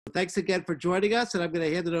Thanks again for joining us, and I'm going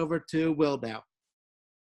to hand it over to Will now.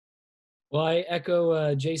 Well, I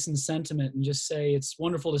echo Jason's sentiment and just say it's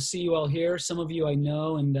wonderful to see you all here. Some of you I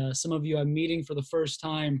know, and some of you I'm meeting for the first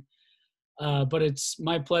time. But it's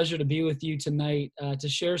my pleasure to be with you tonight to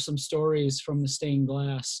share some stories from the stained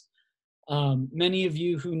glass. Many of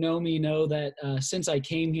you who know me know that since I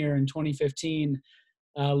came here in 2015,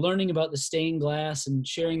 learning about the stained glass and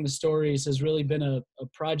sharing the stories has really been a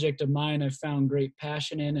project of mine I've found great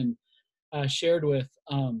passion in and shared with.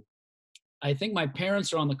 I think my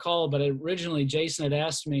parents are on the call, but originally Jason had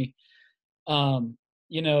asked me, are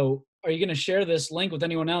you going to share this link with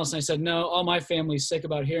anyone else? And I said, no, all my family's sick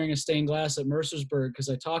about hearing a stained glass at Mercersburg because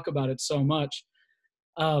I talk about it so much.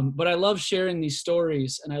 But I love sharing these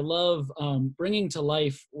stories, and I love bringing to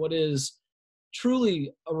life what is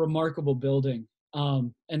truly a remarkable building,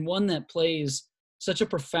 and one that plays such a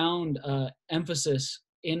profound emphasis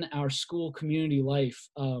in our school community life,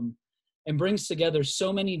 and brings together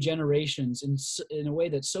so many generations in a way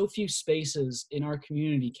that so few spaces in our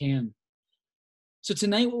community can. So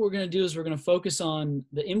tonight what we're going to do is we're going to focus on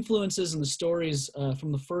the influences and the stories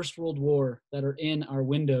from the First World War that are in our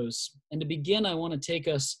windows. And to begin, I want to take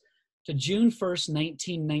us to June 1st,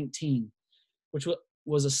 1919, which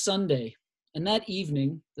was a Sunday. And that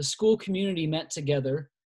evening, the school community met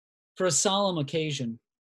together for a solemn occasion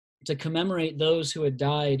to commemorate those who had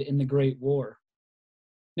died in the Great War.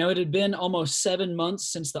 Now, it had been almost 7 months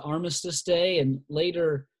since the Armistice Day, and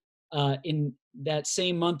later in that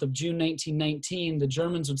same month of June 1919, the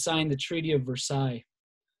Germans would sign the Treaty of Versailles.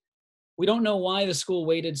 We don't know why the school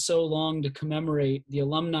waited so long to commemorate the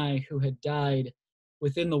alumni who had died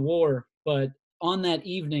within the war, but on that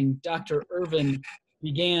evening, Dr. Irvin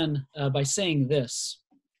began by saying this: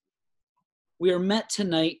 "We are met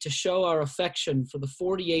tonight to show our affection for the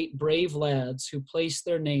 48 brave lads who placed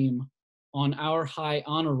their name on our high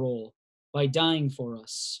honor roll by dying for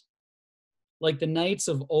us. Like the knights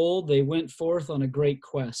of old, they went forth on a great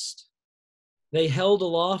quest. They held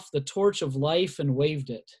aloft the torch of life and waved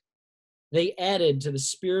it. They added to the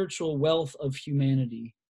spiritual wealth of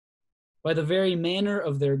humanity. By the very manner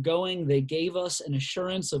of their going, they gave us an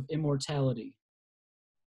assurance of immortality.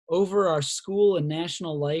 Over our school and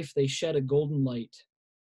national life, they shed a golden light.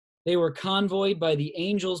 They were convoyed by the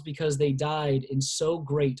angels because they died in so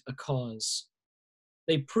great a cause.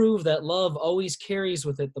 They prove that love always carries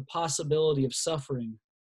with it the possibility of suffering,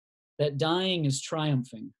 that dying is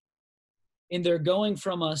triumphing. In their going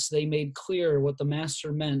from us, they made clear what the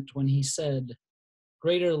Master meant when he said,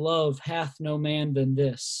 'Greater love hath no man than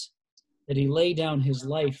this, that he lay down his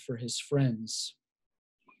life for his friends.'"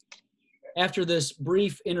 After this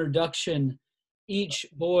brief introduction, each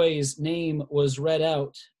boy's name was read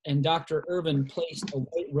out, and Dr. Irvin placed a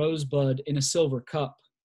white rosebud in a silver cup.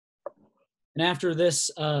 And after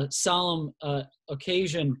this solemn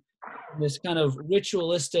occasion, this kind of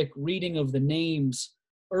ritualistic reading of the names,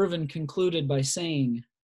 Irvin concluded by saying,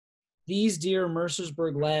 "These dear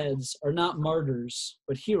Mercersburg lads are not martyrs,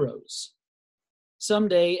 but heroes.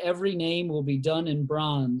 Someday every name will be done in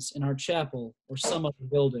bronze in our chapel or some other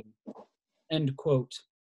building." End quote.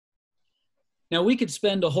 Now, we could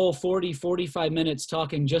spend a whole 45 minutes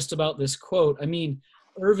talking just about this quote. I mean,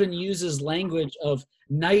 Irvin uses language of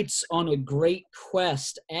knights on a great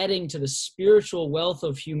quest, adding to the spiritual wealth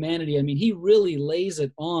of humanity. I mean, he really lays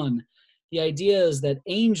it on. The idea is that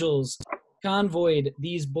angels convoyed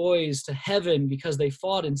these boys to heaven because they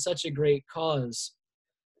fought in such a great cause.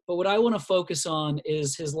 But what I want to focus on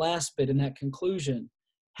is his last bit in that conclusion,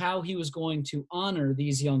 how he was going to honor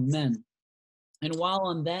these young men. And while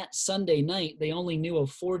on that Sunday night, they only knew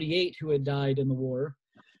of 48 who had died in the war,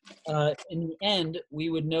 in the end, we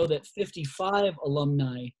would know that 55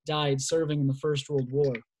 alumni died serving in the First World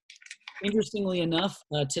War. Interestingly enough,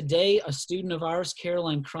 today, a student of ours,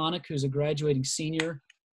 Caroline Cronick, who's a graduating senior,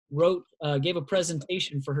 gave a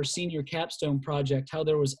presentation for her senior capstone project, how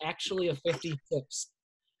there was actually a 56th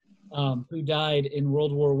who died in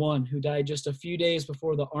World War I, who died just a few days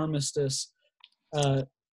before the armistice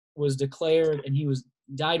was declared, and he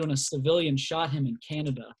died when a civilian shot him in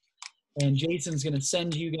Canada. And Jason's going to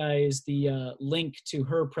send you guys the link to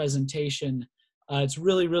her presentation. It's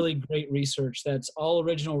really, really great research. That's all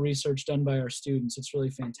original research done by our students. It's really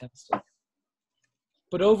fantastic.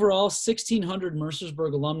 But overall, 1,600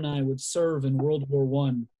 Mercersburg alumni would serve in World War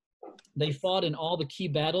I. They fought in all the key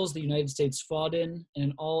battles the United States fought in, and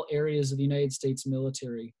in all areas of the United States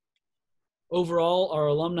military. Overall, our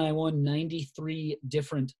alumni won 93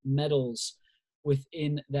 different medals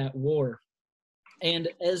within that war. And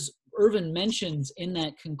as Irvin mentions in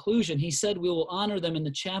that conclusion, he said, "We will honor them in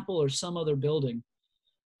the chapel or some other building."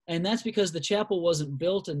 And that's because the chapel wasn't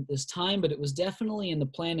built at this time, but it was definitely in the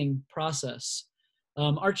planning process.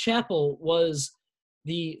 Our chapel was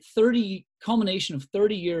the culmination of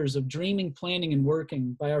 30 years of dreaming, planning, and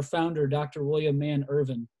working by our founder, Dr. William Mann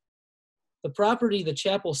Irvin. The property the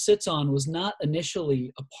chapel sits on was not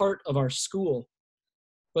initially a part of our school,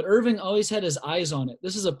 but Irving always had his eyes on it.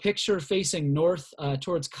 This is a picture facing north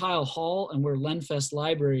towards Kyle Hall and where Lenfest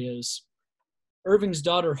Library is. Irving's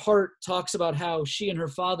daughter, Hart, talks about how she and her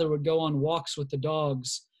father would go on walks with the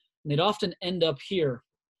dogs, and they'd often end up here.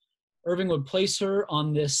 Irving would place her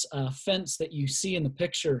on this fence that you see in the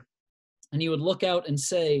picture, and he would look out and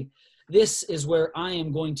say, "This is where I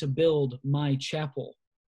am going to build my chapel."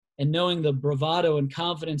 And knowing the bravado and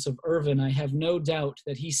confidence of Irvin, I have no doubt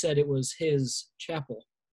that he said it was his chapel.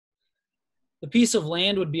 The piece of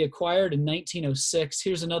land would be acquired in 1906.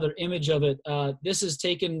 Here's another image of it. This is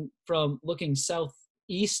taken from looking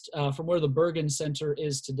southeast from where the Bergen Center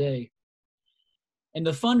is today. And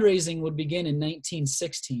the fundraising would begin in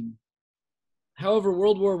 1916. However,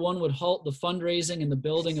 World War I would halt the fundraising and the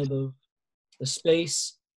building of the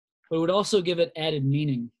space, but it would also give it added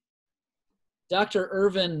meaning. Dr.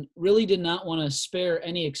 Irvin really did not want to spare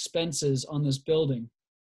any expenses on this building.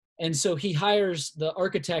 And so he hires the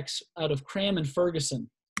architects out of Cram and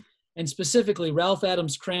Ferguson. And specifically, Ralph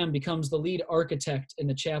Adams Cram becomes the lead architect in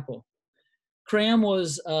the chapel. Cram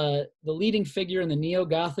was the leading figure in the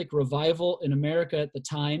Neo-Gothic revival in America at the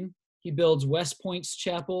time. He builds West Point's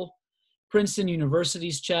chapel, Princeton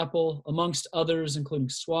University's chapel, amongst others, including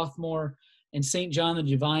Swarthmore and St. John the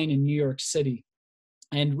Divine in New York City.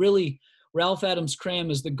 And really, Ralph Adams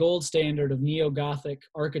Cram is the gold standard of Neo-Gothic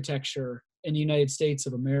architecture in the United States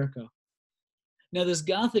of America. Now, this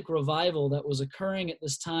Gothic revival that was occurring at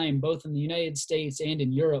this time, both in the United States and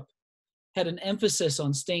in Europe, had an emphasis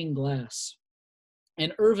on stained glass.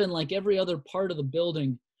 And Irvin, like every other part of the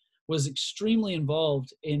building, was extremely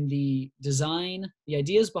involved in the design, the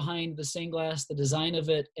ideas behind the stained glass, the design of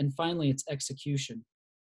it, and finally its execution.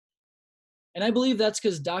 And I believe that's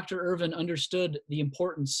because Dr. Irvin understood the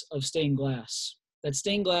importance of stained glass, that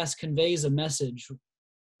stained glass conveys a message.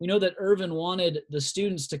 We know that Irvin wanted the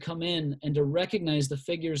students to come in and to recognize the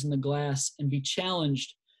figures in the glass and be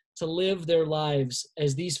challenged to live their lives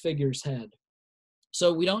as these figures had.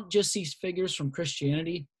 So we don't just see figures from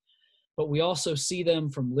Christianity, but we also see them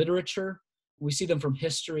from literature, we see them from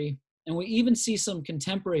history, and we even see some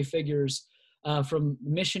contemporary figures from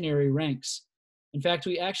missionary ranks. In fact,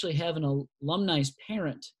 we actually have an alumni's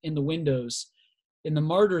parent in the windows. In the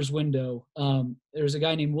martyrs window, there's a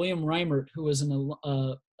guy named William Reimert who was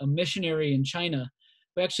a missionary in China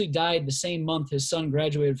who actually died the same month his son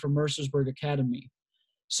graduated from Mercersburg Academy.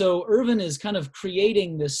 So Irvin is kind of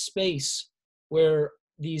creating this space where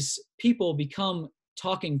these people become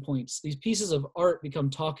talking points. These pieces of art become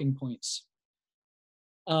talking points.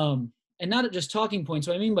 And not just talking points,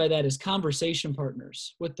 what I mean by that is conversation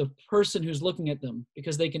partners with the person who's looking at them,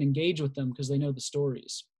 because they can engage with them because they know the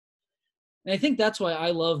stories. And I think that's why I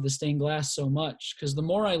love the stained glass so much, because the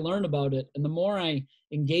more I learn about it and the more I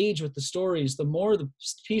engage with the stories, the more the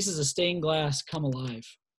pieces of stained glass come alive.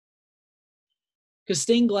 Because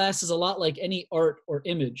stained glass is a lot like any art or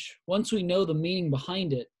image. Once we know the meaning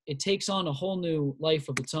behind it, it takes on a whole new life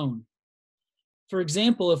of its own. For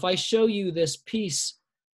example, if I show you this piece,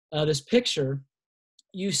 this picture,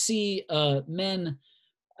 you see men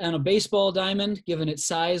on a baseball diamond. Given its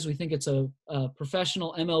size, we think it's a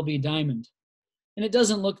professional MLB diamond. And it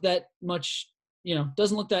doesn't look that much,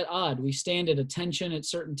 doesn't look that odd. We stand at attention at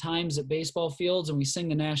certain times at baseball fields and we sing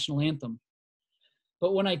the national anthem.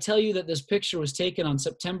 But when I tell you that this picture was taken on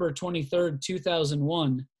September 23rd,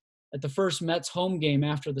 2001, at the first Mets home game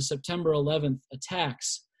after the September 11th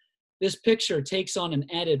attacks, this picture takes on an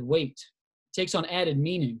added weight, takes on added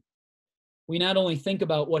meaning. We not only think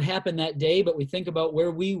about what happened that day, but we think about where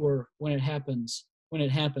we were when it happened.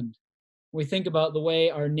 We think about the way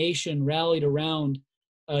our nation rallied around,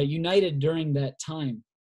 united during that time,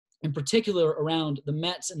 in particular around the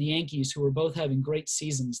Mets and the Yankees, who were both having great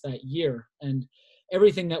seasons that year, and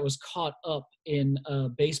everything that was caught up in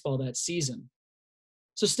baseball that season.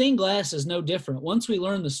 So stained glass is no different. Once we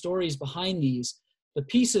learn the stories behind these, the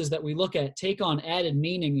pieces that we look at take on added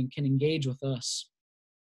meaning and can engage with us.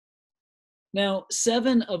 Now,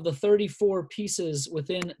 7 of the 34 pieces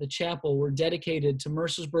within the chapel were dedicated to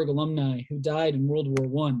Mercersburg alumni who died in World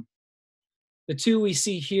War I. The 2 we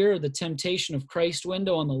see here are the Temptation of Christ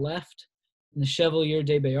window on the left and the Chevalier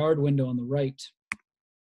de Bayard window on the right.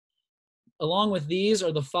 Along with these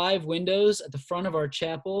are the 5 windows at the front of our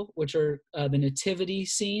chapel, which are the nativity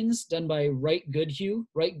scenes done by Wright Goodhue.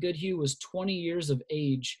 Wright Goodhue was 20 years of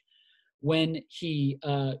age when he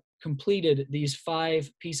completed these 5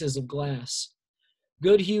 pieces of glass.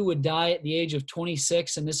 Goodhue would die at the age of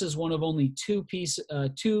 26, and this is one of only 2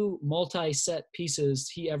 multi-set pieces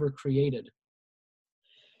he ever created.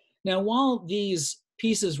 Now, while these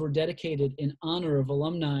pieces were dedicated in honor of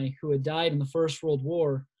alumni who had died in the First World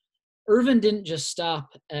War, Irvin didn't just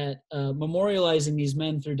stop at memorializing these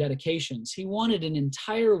men through dedications. He wanted an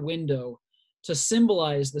entire window to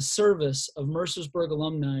symbolize the service of Mercersburg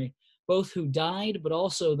alumni, both who died but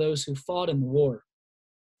also those who fought in the war.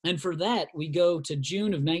 And for that, we go to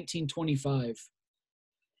June of 1925.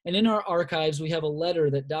 And in our archives, we have a letter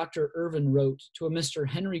that Dr. Irvin wrote to a Mr.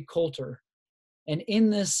 Henry Coulter. And in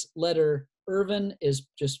this letter, Irvin is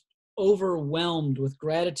just overwhelmed with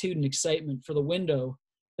gratitude and excitement for the window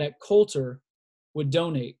that Coulter would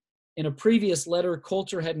donate. In a previous letter,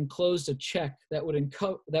 Coulter had enclosed a check that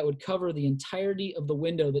would cover the entirety of the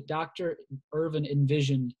window that Dr. Irvin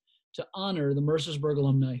envisioned to honor the Mercersburg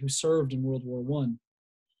alumni who served in World War I.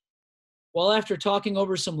 While after talking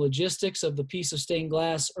over some logistics of the piece of stained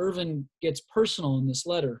glass, Irvin gets personal in this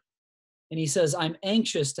letter. And he says, "I'm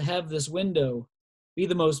anxious to have this window be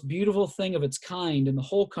the most beautiful thing of its kind in the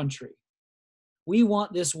whole country. We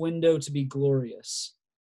want this window to be glorious,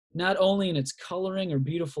 not only in its coloring or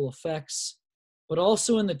beautiful effects, but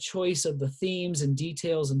also in the choice of the themes and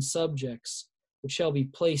details and subjects which shall be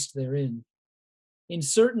placed therein. In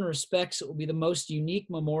certain respects, it will be the most unique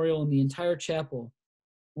memorial in the entire chapel.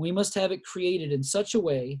 We must have it created in such a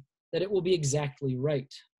way that it will be exactly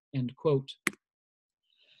right," end quote.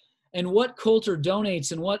 And what Coulter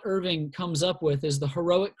donates and what Irving comes up with is the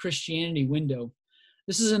Heroic Christianity window.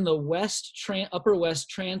 This is in the upper west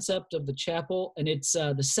transept of the chapel, and it's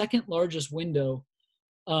the second largest window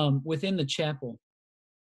within the chapel.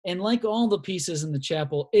 And like all the pieces in the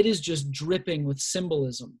chapel, it is just dripping with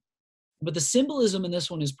symbolism. But the symbolism in this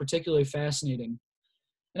one is particularly fascinating.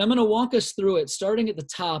 And I'm going to walk us through it, starting at the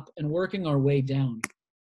top and working our way down.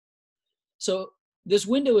 So this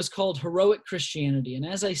window is called Heroic Christianity. And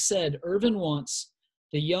as I said, Irvin wants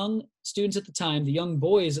the young students at the time, the young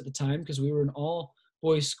boys at the time, because we were an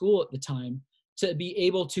all-boys school at the time, to be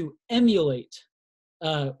able to emulate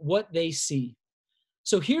what they see.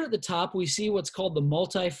 So here at the top, we see what's called the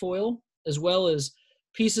multifoil, as well as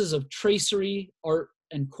pieces of tracery, art,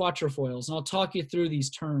 and quatrefoils. And I'll talk you through these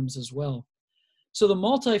terms as well. So the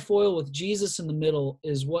multifoil with Jesus in the middle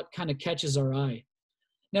is what kind of catches our eye.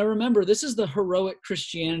 Now remember, this is the Heroic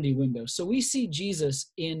Christianity window. So we see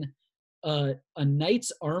Jesus in a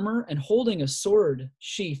knight's armor and holding a sword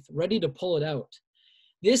sheath, ready to pull it out.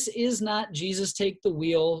 This is not Jesus take the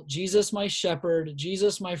wheel, Jesus my shepherd,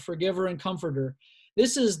 Jesus my forgiver and comforter.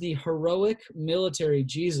 This is the heroic military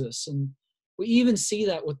Jesus. And we even see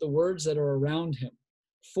that with the words that are around him: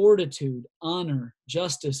 fortitude, honor,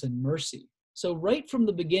 justice, and mercy. So right from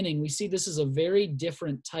the beginning, we see this is a very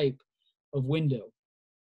different type of window.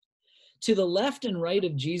 To the left and right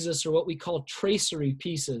of Jesus are what we call tracery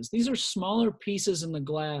pieces. These are smaller pieces in the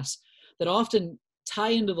glass that often tie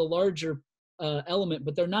into the larger element,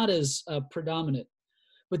 but they're not as predominant.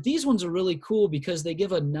 But these ones are really cool because they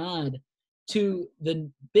give a nod to one of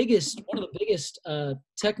the biggest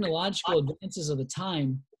technological advances of the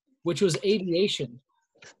time, which was aviation.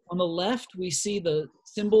 On the left, we see the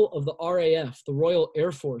symbol of the RAF, the Royal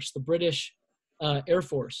Air Force, the British Air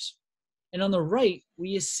Force. And on the right,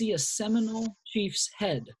 we see a Seminole chief's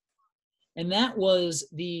head. And that was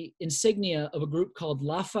the insignia of a group called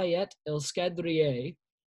Lafayette Escadrille,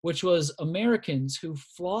 which was Americans who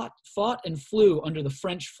fought and flew under the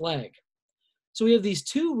French flag. So we have these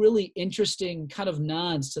two really interesting kind of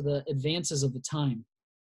nods to the advances of the time.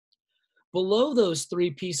 Below those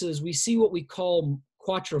 3 pieces, we see what we call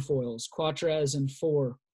quatrefoils, quatre as in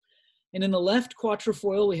 4. And in the left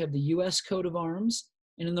quatrefoil, we have the U.S. coat of arms.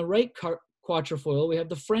 And in the right quatrefoil, we have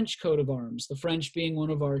the French coat of arms, the French being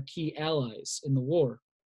one of our key allies in the war.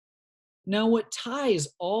 Now, what ties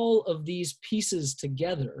all of these pieces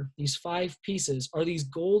together, these 5 pieces, are these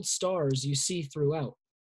gold stars you see throughout.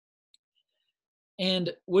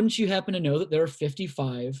 And wouldn't you happen to know that there are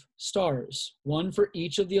 55 stars, one for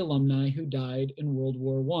each of the alumni who died in World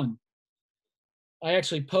War I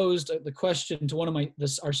actually posed the question to one of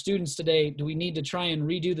our students today: do we need to try and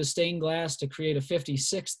redo the stained glass to create a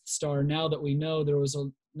 56th star now that we know there was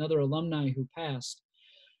another alumni who passed?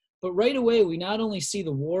 But right away, we not only see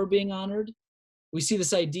the war being honored, we see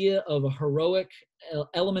this idea of a heroic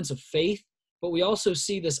elements of faith, but we also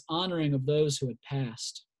see this honoring of those who had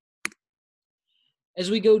passed.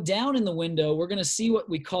 As we go down in the window, we're going to see what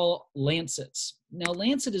we call lancets. Now,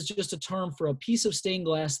 lancet is just a term for a piece of stained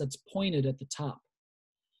glass that's pointed at the top.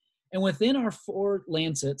 And within our 4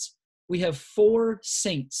 lancets, we have 4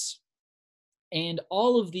 saints. And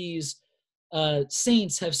all of these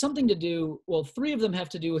saints have something to do, well, 3 of them have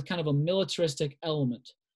to do with kind of a militaristic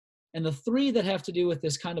element. And the 3 that have to do with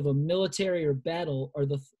this kind of a military or battle are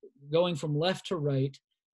going from left to right.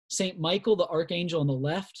 Saint Michael, the archangel on the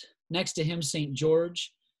left, next to him, Saint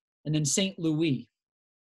George, and then Saint Louis.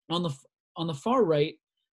 On the far right,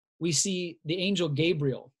 we see the angel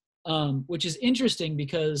Gabriel, which is interesting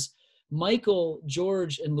because Michael,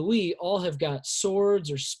 George, and Louis all have got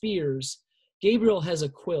swords or spears. Gabriel has a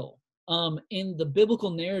quill. In the biblical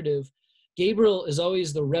narrative, Gabriel is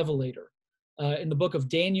always the revelator. In the book of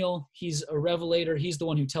Daniel, he's a revelator. He's the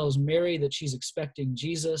one who tells Mary that she's expecting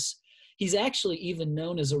Jesus. He's actually even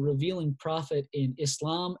known as a revealing prophet in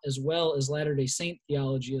Islam as well as Latter-day Saint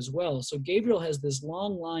theology as well. So Gabriel has this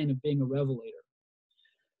long line of being a revelator.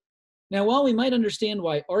 Now, while we might understand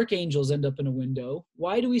why archangels end up in a window,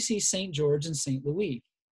 why do we see St. George and St. Louis?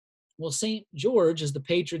 Well, St. George is the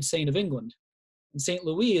patron saint of England, and St.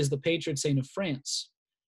 Louis is the patron saint of France.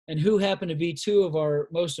 And who happen to be 2 of our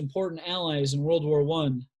most important allies in World War I,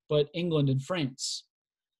 but England and France.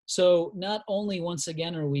 So not only, once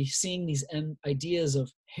again, are we seeing these ideas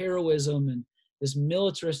of heroism and this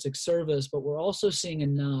militaristic service, but we're also seeing a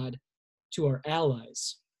nod to our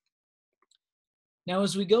allies. Now,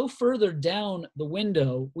 as we go further down the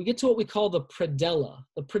window, we get to what we call the predella.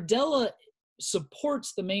 The predella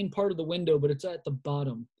supports the main part of the window, but it's at the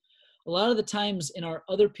bottom. A lot of the times in our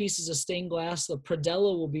other pieces of stained glass, the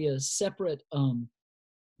predella will be a separate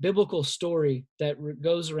biblical story that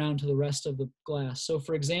goes around to the rest of the glass. So,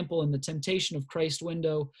 for example, in the Temptation of Christ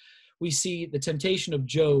window, we see the temptation of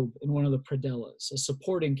Job in one of the predellas, a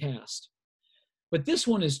supporting cast. But this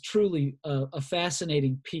one is truly a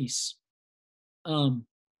fascinating piece. What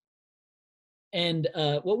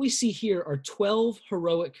we see here are 12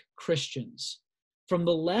 heroic Christians. From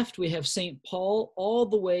the left, we have St. Paul. All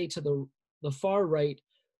the way to the far right,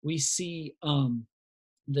 we see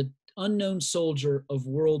the unknown soldier of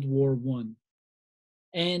World War I.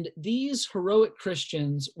 And these heroic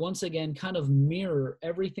Christians, once again, kind of mirror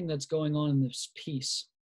everything that's going on in this piece.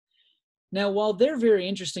 Now, while they're very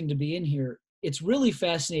interesting to be in here, it's really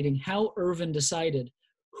fascinating how Irvin decided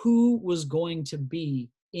who was going to be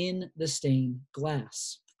in the stained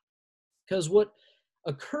glass. Because what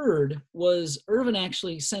occurred was Irvin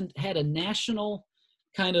actually had a national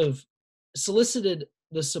kind of solicited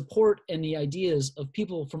the support and the ideas of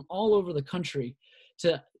people from all over the country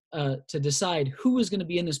to decide who was going to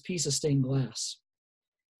be in this piece of stained glass.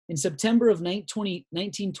 In September of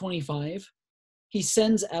 1925, he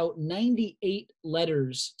sends out 98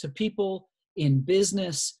 letters to people in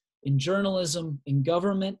business, in journalism, in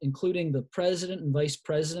government, including the president and vice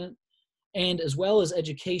president, and as well as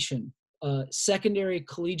education, secondary,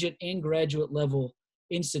 collegiate, and graduate level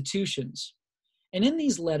institutions. And in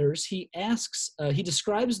these letters, he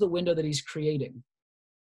describes the window that he's creating.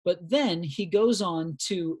 But then he goes on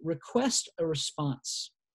to request a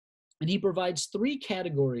response. And he provides 3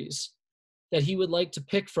 categories that he would like to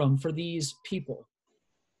pick from for these people.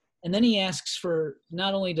 And then he asks for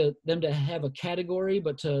not only them to have a category,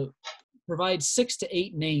 but to provide 6 to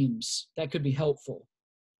 8 names that could be helpful.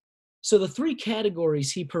 So the 3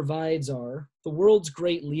 categories he provides are the world's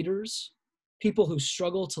great leaders, people who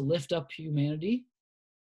struggle to lift up humanity,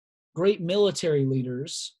 great military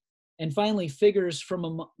leaders, and finally figures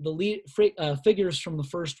from the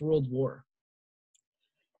First World War.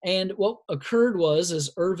 And what occurred was, as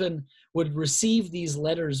Irvin would receive these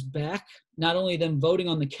letters back, not only them voting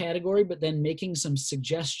on the category, but then making some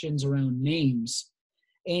suggestions around names,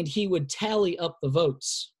 and he would tally up the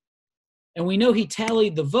votes. And we know he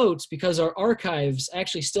tallied the votes because our archives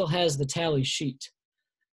actually still has the tally sheet.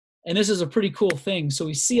 And this is a pretty cool thing. So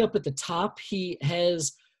we see up at the top, he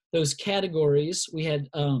has those categories. We had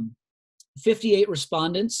 58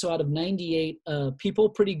 respondents, so out of 98 people,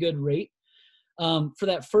 pretty good rate. For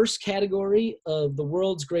that first category of the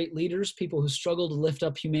world's great leaders, people who struggle to lift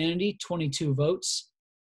up humanity, 22 votes.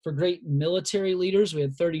 For great military leaders, we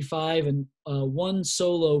had 35 and 1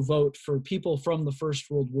 solo vote for people from the First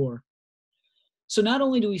World War. So not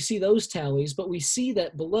only do we see those tallies, but we see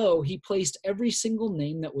that below he placed every single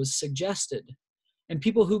name that was suggested. And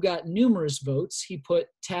people who got numerous votes, he put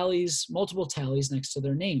tallies, multiple tallies next to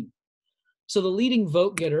their name. So the leading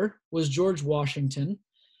vote getter was George Washington.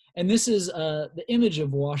 And this is the image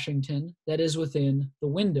of Washington that is within the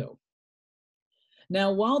window.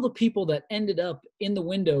 Now, while the people that ended up in the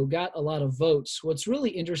window got a lot of votes, what's really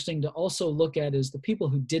interesting to also look at is the people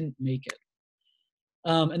who didn't make it.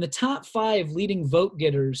 And the top 5 leading vote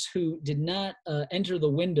getters who did not enter the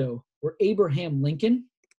window were Abraham Lincoln,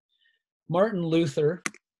 Martin Luther,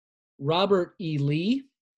 Robert E. Lee,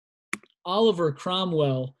 Oliver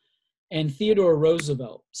Cromwell, and Theodore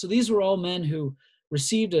Roosevelt. So these were all men who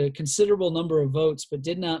received a considerable number of votes but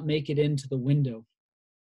did not make it into the window.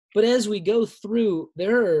 But as we go through,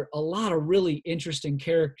 there are a lot of really interesting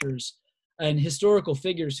characters and historical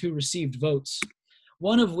figures who received votes,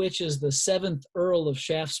 one of which is the 7th Earl of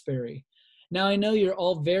Shaftesbury. Now, I know you're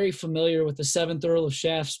all very familiar with the 7th Earl of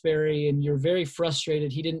Shaftesbury, and you're very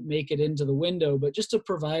frustrated he didn't make it into the window, but just to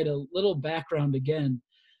provide a little background again,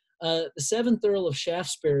 the 7th Earl of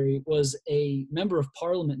Shaftesbury was a member of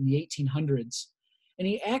Parliament in the 1800s, and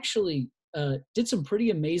he actually did some pretty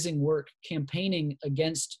amazing work campaigning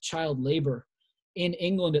against child labor in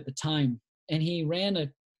England at the time. And he ran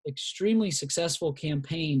an extremely successful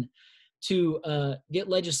campaign to get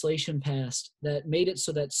legislation passed that made it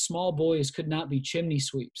so that small boys could not be chimney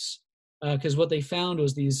sweeps. Because what they found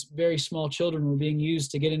was these very small children were being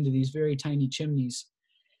used to get into these very tiny chimneys.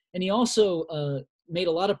 And he also made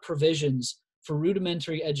a lot of provisions for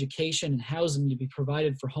rudimentary education and housing to be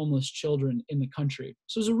provided for homeless children in the country.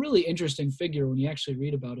 So it's a really interesting figure when you actually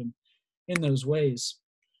read about him in those ways.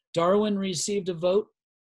 Darwin received a vote,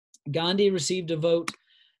 Gandhi received a vote,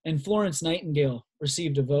 and Florence Nightingale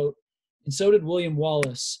received a vote, and so did William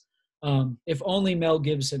Wallace. If only Mel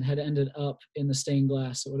Gibson had ended up in the stained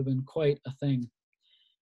glass, it would have been quite a thing.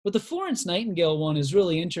 But the Florence Nightingale one is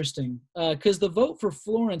really interesting because the vote for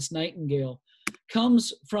Florence Nightingale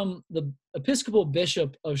comes from the Episcopal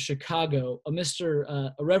Bishop of Chicago,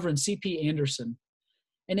 a Reverend C.P. Anderson.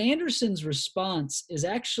 And Anderson's response is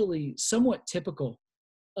actually somewhat typical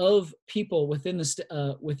of people within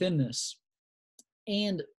this.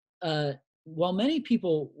 And while many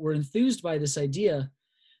people were enthused by this idea,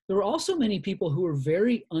 there were also many people who were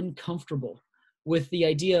very uncomfortable with the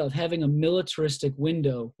idea of having a militaristic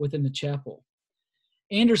window within the chapel.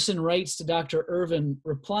 Anderson writes to Dr. Irvin,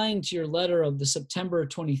 replying to your letter of the September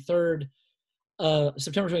 23rd,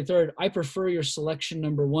 I prefer your selection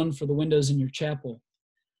number 1 for the windows in your chapel.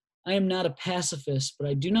 I am not a pacifist, but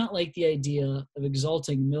I do not like the idea of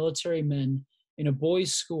exalting military men in a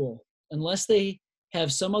boys' school unless they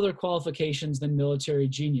have some other qualifications than military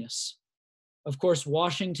genius. Of course,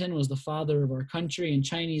 Washington was the father of our country, and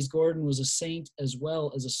Chinese Gordon was a saint as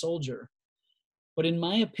well as a soldier. But in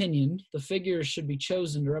my opinion, the figures should be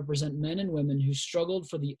chosen to represent men and women who struggled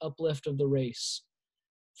for the uplift of the race.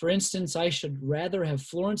 For instance, I should rather have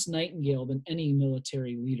Florence Nightingale than any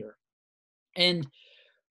military leader. And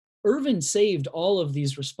Irvin saved all of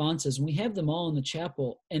these responses, and we have them all in the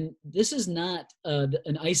chapel. And this is not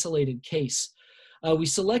an isolated case. We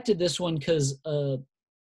selected this one because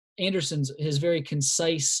his very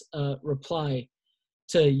concise reply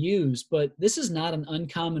to use, but this is not an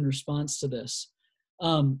uncommon response to this.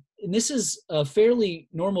 And this is a fairly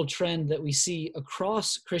normal trend that we see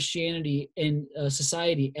across Christianity and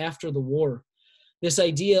society after the war. This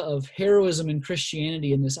idea of heroism in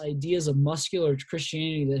Christianity and this ideas of muscular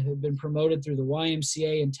Christianity that have been promoted through the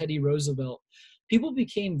YMCA and Teddy Roosevelt, people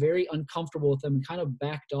became very uncomfortable with them and kind of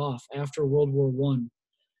backed off after World War I.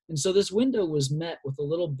 And so this window was met with a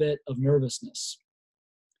little bit of nervousness.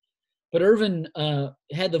 But Irvin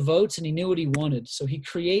had the votes and he knew what he wanted. So he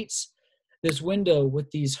creates this window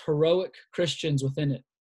with these heroic Christians within it.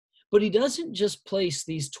 But he doesn't just place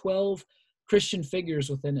these 12 Christian figures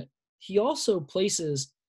within it. He also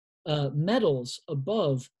places medals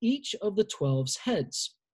above each of the 12's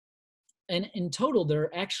heads. And in total, there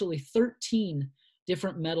are actually 13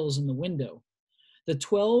 different medals in the window. The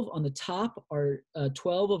 12 on the top are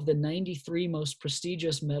 12 of the 93 most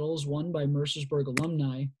prestigious medals won by Mercersburg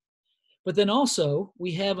alumni. But then also,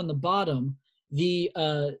 we have on the bottom the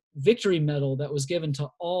victory medal that was given to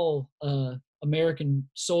all American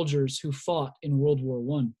soldiers who fought in World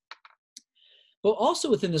War I. But also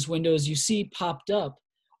within this window, as you see popped up,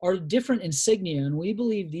 are different insignia, and we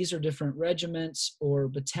believe these are different regiments or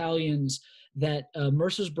battalions that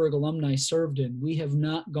Mercersburg alumni served in. We have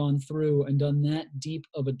not gone through and done that deep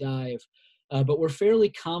of a dive, but we're fairly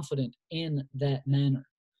confident in that manner.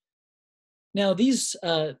 Now, these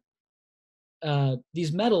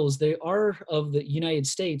medals, they are of the United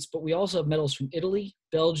States, but we also have medals from Italy,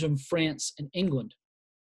 Belgium, France, and England.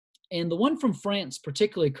 And the one from France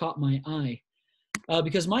particularly caught my eye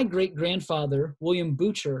because my great-grandfather, William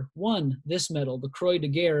Boucher, won this medal, the Croix de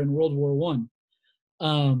Guerre, in World War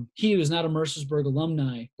I. He was not a Mercersburg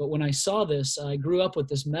alumni, but when I saw this, I grew up with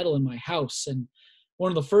this medal in my house, and one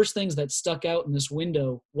of the first things that stuck out in this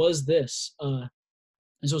window was this, and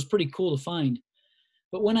so it was pretty cool to find.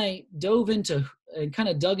 But when I dove into and kind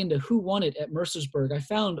of dug into who won it at Mercersburg, I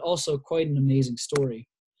found also quite an amazing story.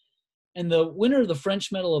 And the winner of the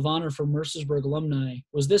French Medal of Honor for Mercersburg alumni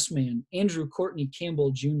was this man, Andrew Courtney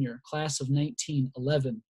Campbell Jr., class of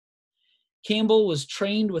 1911. Campbell was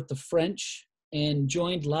trained with the French and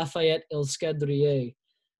joined Lafayette Escadrille,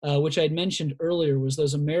 which I'd mentioned earlier was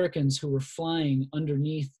those Americans who were flying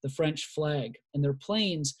underneath the French flag, and their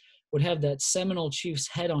planes would have that Seminole chief's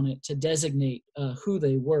head on it to designate who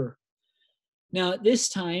they were. Now, at this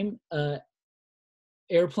time,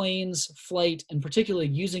 airplanes, flight, and particularly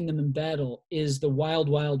using them in battle is the wild,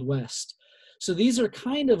 wild west. So these are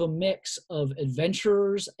kind of a mix of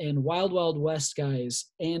adventurers and wild, wild west guys.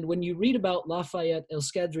 And when you read about Lafayette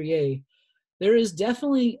Escadrille, there is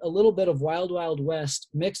definitely a little bit of wild, wild west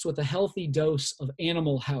mixed with a healthy dose of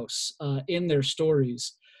Animal House in their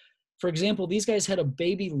stories. For example, these guys had a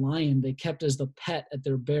baby lion they kept as the pet at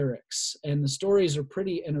their barracks, and the stories are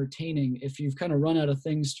pretty entertaining. If you've kind of run out of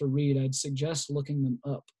things to read, I'd suggest looking them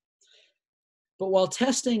up. But while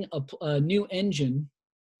testing a new engine,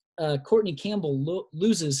 Courtney Campbell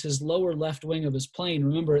loses his lower left wing of his plane.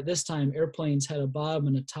 Remember, at this time, airplanes had a bottom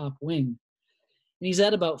and a top wing. And he's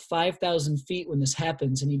at about 5,000 feet when this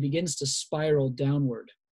happens, and he begins to spiral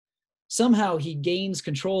downward. Somehow he gains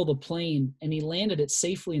control of the plane, and he landed it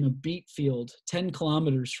safely in a beet field 10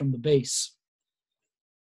 kilometers from the base.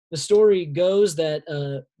 The story goes that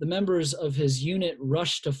the members of his unit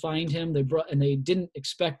rushed to find him. They didn't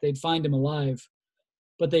expect they'd find him alive,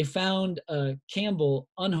 but they found Campbell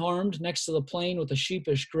unharmed next to the plane with a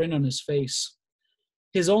sheepish grin on his face.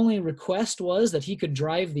 His only request was that he could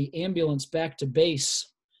drive the ambulance back to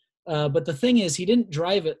base. But the thing is, he didn't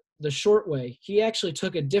drive it the short way. He actually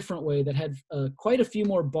took a different way that had quite a few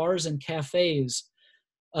more bars and cafes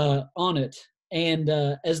on it. And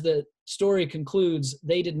as the story concludes,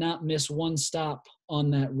 they did not miss one stop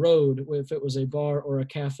on that road, if it was a bar or a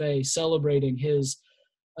cafe, celebrating his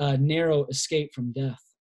narrow escape from death.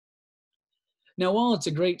 Now, while it's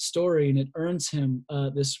a great story and it earns him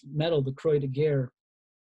this medal, the Croix de Guerre,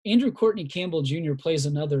 Andrew Courtney Campbell Jr. plays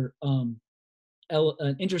another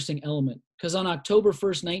an interesting element, because on October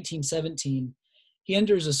 1st, 1917, he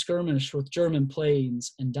enters a skirmish with German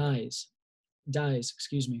planes and dies.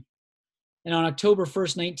 And on October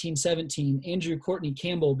 1st, 1917, Andrew Courtney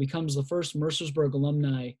Campbell becomes the first Mercersburg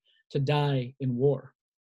alumni to die in war.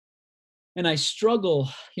 And I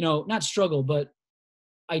but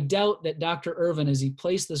I doubt that Dr. Irvin, as he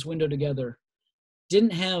placed this window together,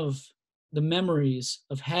 didn't have the memories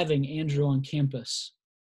of having Andrew on campus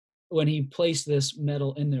when he placed this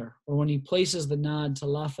medal in there, or when he places the nod to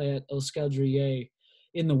Lafayette Escadrille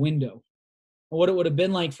in the window. And what it would have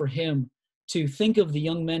been like for him to think of the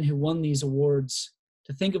young men who won these awards,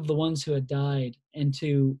 to think of the ones who had died, and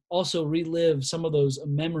to also relive some of those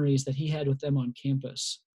memories that he had with them on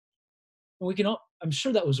campus. And I'm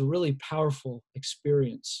sure that was a really powerful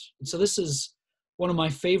experience. And so this is one of my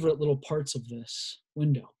favorite little parts of this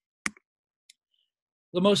window.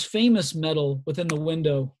 The most famous medal within the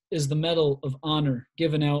window is the Medal of Honor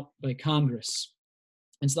given out by Congress.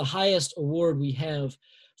 It's the highest award we have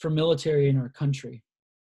for military in our country.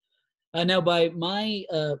 Now, by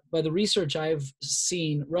the research I've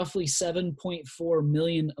seen, roughly 7.4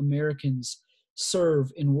 million Americans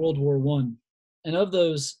serve in World War I. And of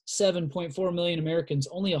those 7.4 million Americans,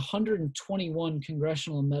 only 121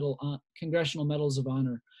 Congressional Medals of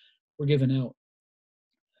Honor were given out.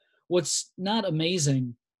 What's not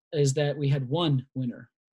amazing is that we had one winner,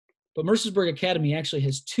 but Mercersburg Academy actually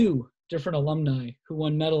has two different alumni who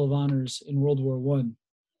won Medal of Honors in World War I.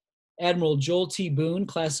 Admiral Joel T. Boone,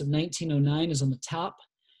 class of 1909, is on the top.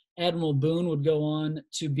 Admiral Boone would go on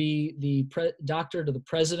to be the doctor to the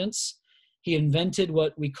presidents. He invented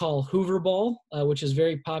what we call Hoover Ball, which is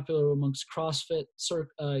very popular amongst CrossFit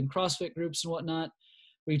groups and whatnot,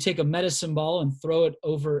 where you take a medicine ball and throw it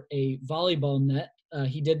over a volleyball net.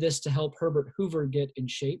 He did this to help Herbert Hoover get in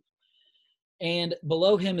shape. And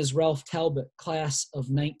below him is Ralph Talbot, class of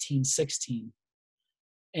 1916.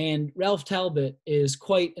 And Ralph Talbot is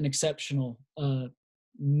quite an exceptional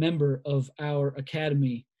member of our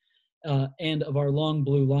academy and of our long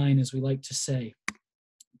blue line, as we like to say.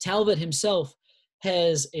 Talbot himself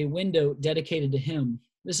has a window dedicated to him.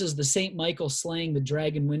 This is the St. Michael slaying the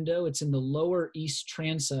dragon window. It's in the lower east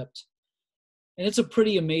transept, and it's a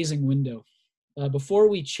pretty amazing window. Before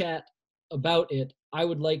we chat about it, I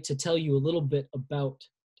would like to tell you a little bit about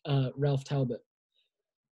Ralph Talbot.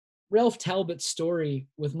 Ralph Talbot's story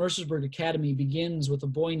with Mercersburg Academy begins with a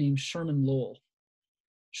boy named Sherman Lowell.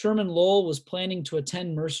 Sherman Lowell was planning to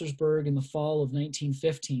attend Mercersburg in the fall of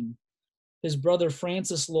 1915. His brother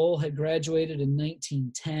Francis Lowell had graduated in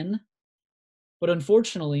 1910, but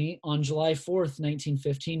unfortunately, on July 4th,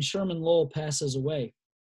 1915, Sherman Lowell passes away.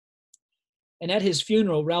 And at his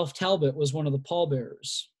funeral, Ralph Talbot was one of the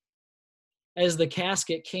pallbearers. As the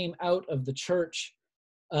casket came out of the church,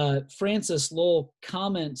 Francis Lowell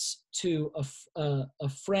comments to a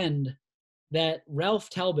friend that Ralph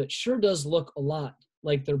Talbot sure does look a lot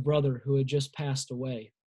like their brother who had just passed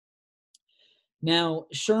away. Now,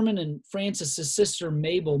 Sherman and Francis's sister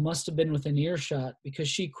Mabel must have been within earshot, because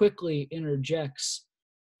she quickly interjects,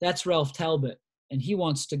 "That's Ralph Talbot, and he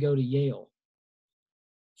wants to go to Yale."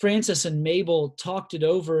 Francis and Mabel talked it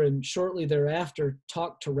over, and shortly thereafter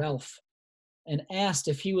talked to Ralph and asked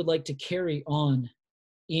if he would like to carry on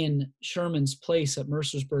in Sherman's place at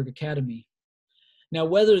Mercersburg Academy. Now,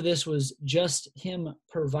 whether this was just him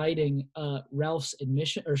providing Ralph's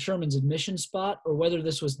admission or Sherman's admission spot, or whether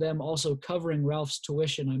this was them also covering Ralph's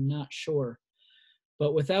tuition, I'm not sure.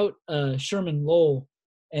 But without Sherman Lowell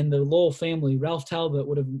and the Lowell family, Ralph Talbot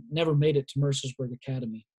would have never made it to Mercersburg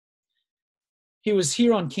Academy. He was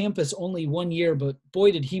here on campus only 1 year, but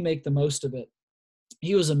boy, did he make the most of it.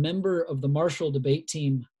 He was a member of the Marshall debate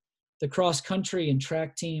team, the cross-country and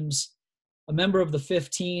track teams, a member of the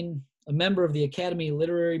 15, a member of the Academy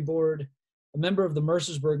Literary Board, a member of the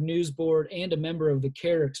Mercersburg News Board, and a member of the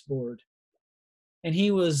Carrick's Board. And he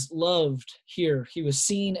was loved here. He was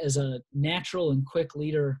seen as a natural and quick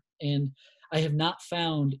leader, and I have not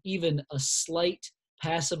found even a slight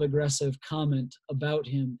passive-aggressive comment about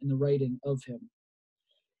him in the writing of him.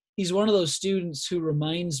 He's one of those students who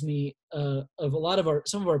reminds me of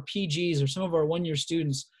some of our PGs or some of our one-year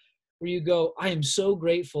students, where you go, I am so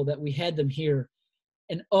grateful that we had them here.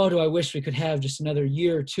 And oh, do I wish we could have just another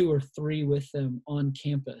year or 2 or 3 with them on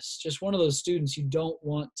campus. Just one of those students you don't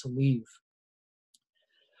want to leave.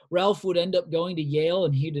 Ralph would end up going to Yale,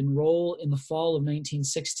 and he'd enroll in the fall of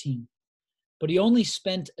 1916. But he only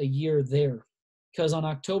spent a year there, because on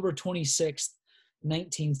October 26th,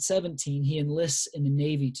 1917, he enlists in the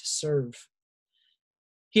Navy to serve.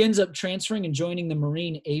 He ends up transferring and joining the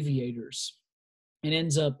Marine Aviators, and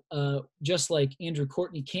ends up, just like Andrew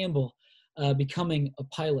Courtney Campbell, becoming a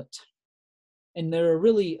pilot. And there are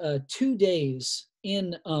really 2 days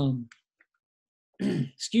in, 2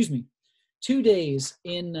 days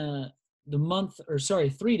in the month, or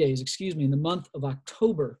sorry, 3 days, in the month of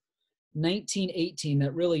October 1918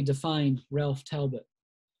 that really define Ralph Talbot.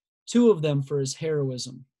 2 of them for his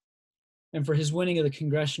heroism and for his winning of the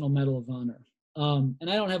Congressional Medal of Honor. And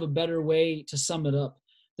I don't have a better way to sum it up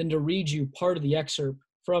than to read you part of the excerpt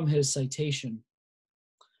from his citation.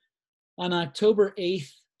 On October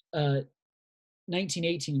 8th,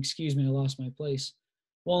 1918, I lost my place.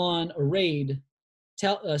 While on a raid,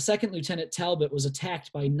 Second Lieutenant Talbot was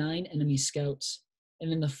attacked by 9 enemy scouts,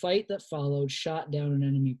 and in the fight that followed, shot down an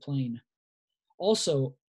enemy plane.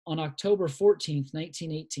 Also, on October 14th,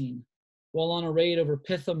 1918, while on a raid over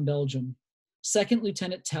Pithom, Belgium, Second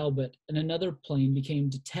Lieutenant Talbot and another plane became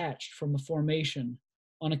detached from the formation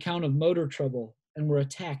on account of motor trouble and were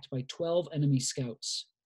attacked by 12 enemy scouts.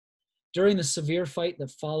 During the severe fight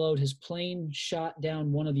that followed, his plane shot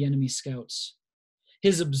down one of the enemy scouts.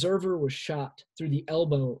 His observer was shot through the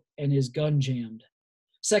elbow and his gun jammed.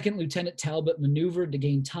 Second Lieutenant Talbot maneuvered to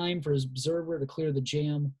gain time for his observer to clear the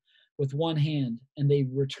jam with one hand, and they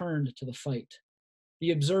returned to the fight.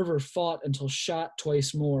 The observer fought until shot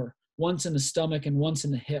twice more, once in the stomach and once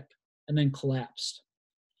in the hip, and then collapsed.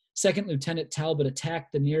 Second Lieutenant Talbot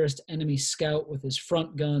attacked the nearest enemy scout with his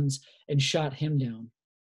front guns and shot him down.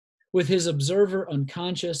 With his observer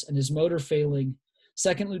unconscious and his motor failing,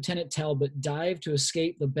 Second Lieutenant Talbot dived to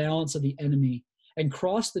escape the balance of the enemy and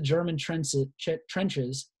crossed the German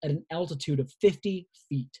trenches at an altitude of 50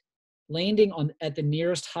 feet, landing at the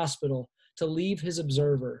nearest hospital to leave his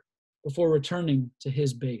observer before returning to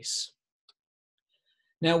his base.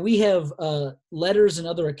 Now, we have letters and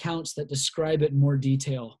other accounts that describe it in more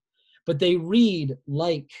detail, but they read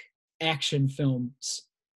like action films.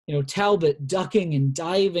 Talbot ducking and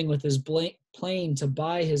diving with his plane to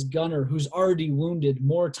buy his gunner, who's already wounded,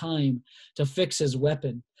 more time to fix his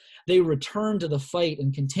weapon. They return to the fight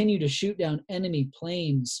and continue to shoot down enemy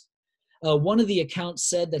planes. One of the accounts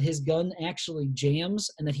said that his gun actually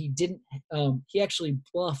jams, and that he actually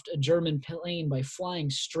bluffed a German plane by flying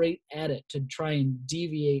straight at it to try and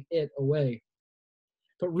deviate it away.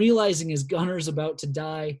 But realizing his gunner's about to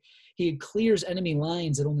die, he clears enemy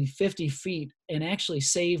lines at only 50 feet and actually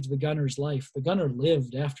saved the gunner's life. The gunner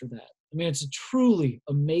lived after that. I mean, it's a truly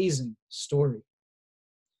amazing story.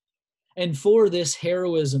 And for this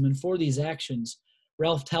heroism and for these actions,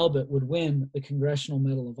 Ralph Talbot would win the Congressional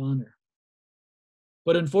Medal of Honor.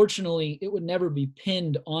 But unfortunately, it would never be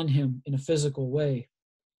pinned on him in a physical way,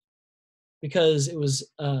 because it was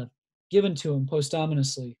given to him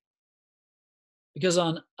posthumously. because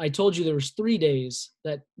I told you there was 3 days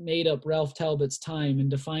that made up Ralph Talbot's time and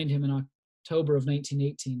defined him in October of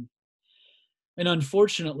 1918. And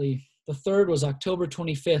unfortunately, the third was October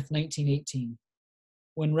 25th, 1918,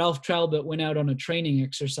 when Ralph Talbot went out on a training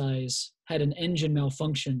exercise, had an engine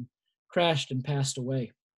malfunction, crashed, and passed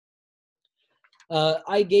away.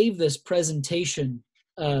 I gave this presentation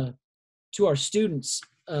to our students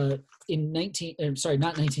in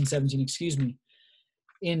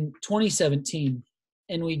 2017,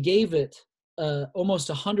 and we gave it almost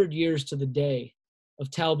 100 years to the day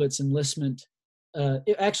of Talbot's enlistment.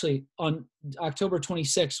 Actually, on October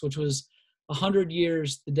 26th, which was 100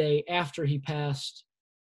 years the day after he passed,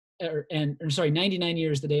 99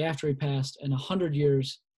 years the day after he passed, and 100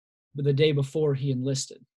 years the day before he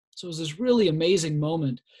enlisted. So it was this really amazing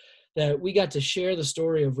moment that we got to share the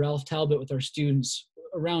story of Ralph Talbot with our students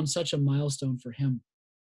around such a milestone for him.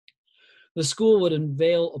 The school would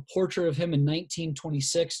unveil a portrait of him in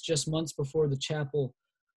 1926, just months before the chapel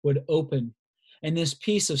would open, and this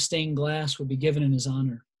piece of stained glass would be given in his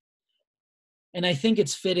honor. And I think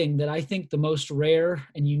it's fitting that I think the most rare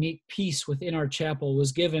and unique piece within our chapel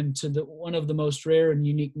was given to one of the most rare and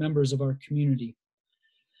unique members of our community.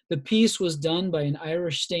 The piece was done by an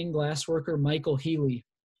Irish stained glass worker, Michael Healy,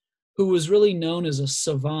 who was really known as a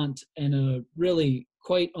savant and a really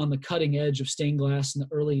quite on the cutting edge of stained glass in the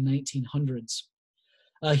early 1900s.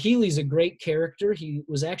 Healy's a great character. He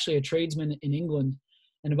was actually a tradesman in England,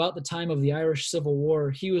 and about the time of the Irish Civil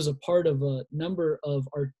War, he was a part of a number of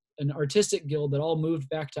an artistic guild that all moved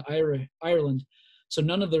back to Ireland, so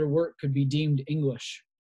none of their work could be deemed English.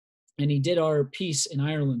 And he did our piece in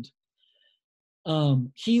Ireland.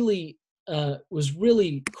 Healy was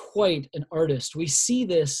really quite an artist. We see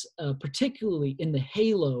this particularly in the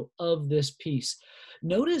halo of this piece.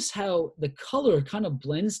 Notice how the color kind of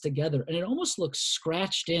blends together and it almost looks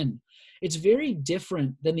scratched in. It's very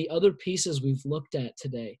different than the other pieces we've looked at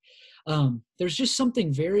today. There's just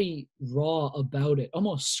something very raw about it,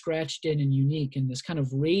 almost scratched in and unique, and this kind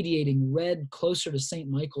of radiating red closer to St.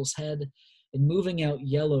 Michael's head and moving out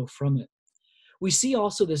yellow from it. We see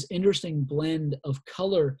also this interesting blend of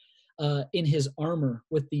color in his armor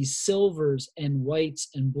with these silvers and whites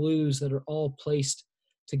and blues that are all placed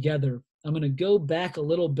together. I'm going to go back a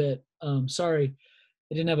little bit. Sorry,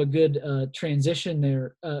 I didn't have a good transition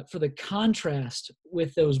there. For the contrast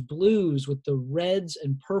with those blues, with the reds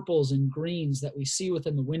and purples and greens that we see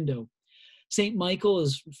within the window. St. Michael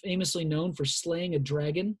is famously known for slaying a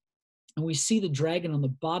dragon, and we see the dragon on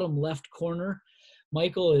the bottom left corner.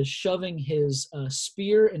 Michael is shoving his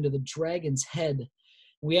spear into the dragon's head.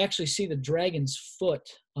 We actually see the dragon's foot.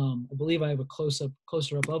 I believe I have a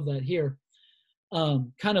closer up of that here,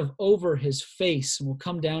 kind of over his face. And we'll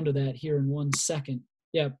come down to that here in 1 second.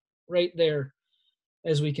 Yeah, right there,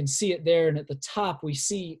 as we can see it there. And at the top, we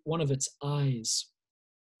see one of its eyes.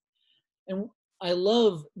 And I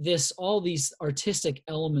love all these artistic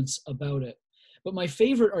elements about it. But my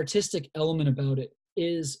favorite artistic element about it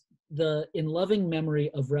is the in loving memory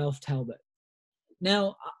of Ralph Talbot.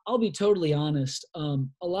 Now, I'll be totally honest. A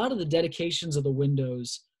lot of the dedications of the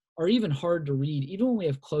windows are even hard to read, even when we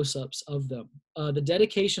have close-ups of them. The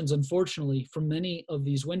dedications, unfortunately, for many of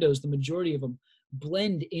these windows, the majority of them,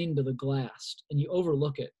 blend into the glass and you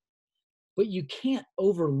overlook it. But you can't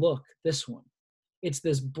overlook this one. It's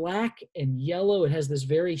this black and yellow. It has this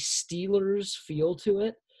very Steelers feel to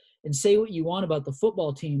it. And say what you want about the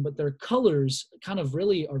football team, but their colors kind of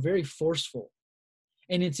really are very forceful.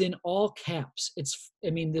 And it's in all caps.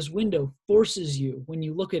 This window forces you, when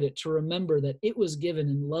you look at it, to remember that it was given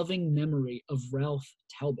in loving memory of Ralph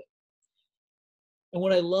Talbot. And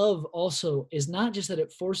what I love also is not just that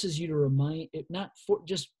it forces you to remind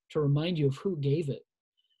you of who gave it,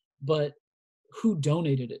 but who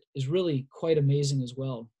donated it is really quite amazing as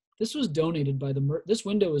well. This was donated by this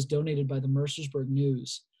window was donated by the Mercersburg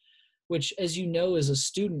News, which, as you know, is a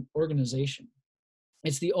student organization.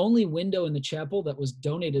 It's the only window in the chapel that was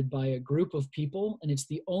donated by a group of people, and it's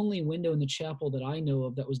the only window in the chapel that I know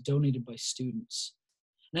of that was donated by students.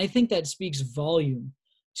 And I think that speaks volume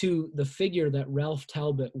to the figure that Ralph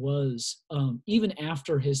Talbot was, even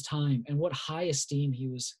after his time, and what high esteem he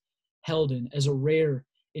was held in as a rare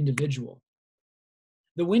individual.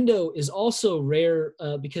 The window is also rare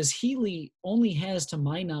because Healy only has, to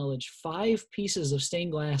my knowledge, 5 pieces of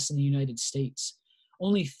stained glass in the United States.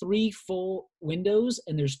 Only 3 full windows,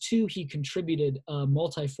 and there's 2 he contributed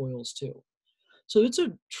multifoils to. So it's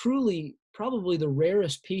a truly, probably the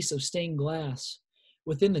rarest piece of stained glass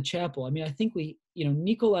within the chapel. I mean, I think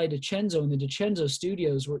Nicolai DiCenzo and the DiCenzo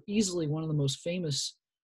studios were easily one of the most famous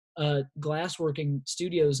glassworking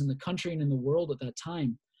studios in the country and in the world at that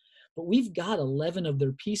time. but we've got 11 of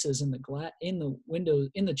their pieces in the window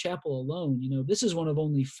in the chapel alone. This is one of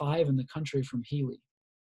only 5 in the country from Healy.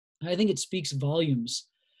 And I think it speaks volumes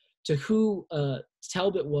to who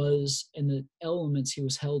Talbot was and the elements he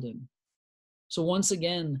was held in. So once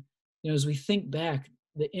again, as we think back,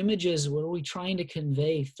 the images, what are we trying to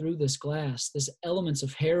convey through this glass? This elements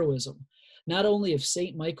of heroism, not only of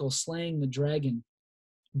St. Michael slaying the dragon,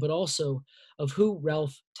 but also of who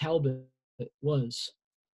Ralph Talbot was.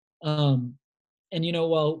 And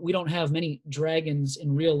while we don't have many dragons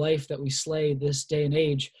in real life that we slay this day and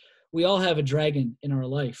age, we all have a dragon in our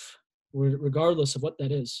life, regardless of what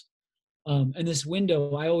that is. And this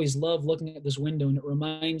window, I always love looking at this window, and it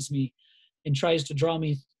reminds me and tries to draw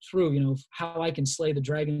me through, how I can slay the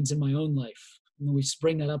dragons in my own life. And we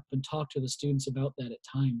bring that up and talk to the students about that at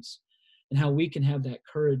times, and how we can have that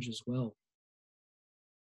courage as well.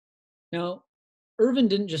 Now, Irvin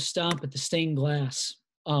didn't just stop at the stained glass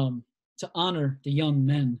to honor the young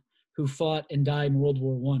men who fought and died in World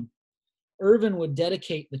War I. Irvin would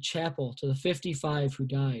dedicate the chapel to the 55 who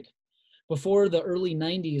died. Before the early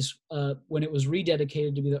 90s, when it was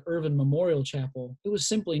rededicated to be the Irvin Memorial Chapel, it was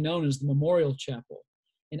simply known as the Memorial Chapel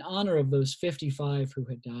in honor of those 55 who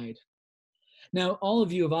had died. Now, all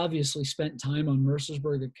of you have obviously spent time on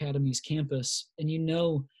Mercersburg Academy's campus, and you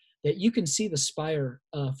know that you can see the spire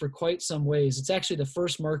for quite some ways. It's actually the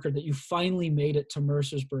first marker that you finally made it to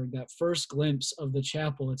Mercersburg, that first glimpse of the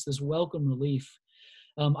chapel. It's this welcome relief.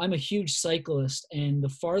 I'm a huge cyclist, and the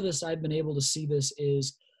farthest I've been able to see this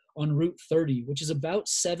is on Route 30, which is about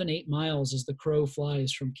 7-8 miles as the crow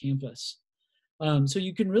flies from campus. So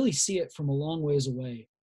you can really see it from a long ways away.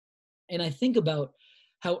 And I think about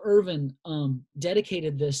how Irvin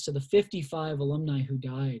dedicated this to the 55 alumni who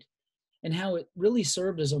died, and how it really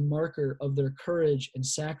served as a marker of their courage and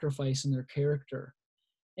sacrifice and their character.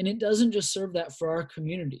 And it doesn't just serve that for our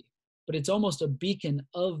community, but it's almost a beacon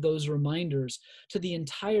of those reminders to the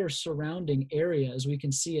entire surrounding area as we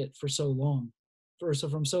can see it for so long,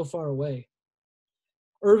 from so far away.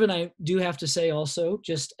 Irvin, I do have to say also,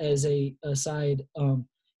 just as a aside,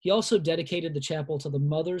 he also dedicated the chapel to the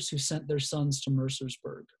mothers who sent their sons to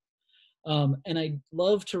Mercersburg. And I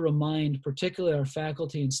love to remind particularly our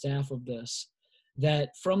faculty and staff of this,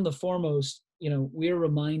 that from the foremost, we are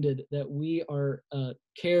reminded that we are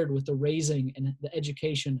cared with the raising and the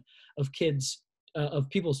education of kids, of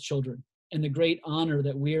people's children, and the great honor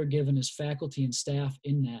that we are given as faculty and staff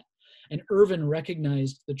in that. And Irvin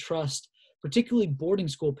recognized the trust, particularly boarding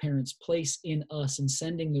school parents place in us in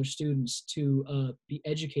sending their students to be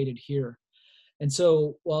educated here. And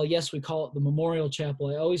so while, yes, we call it the Memorial Chapel,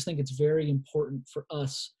 I always think it's very important for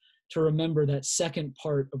us to remember that second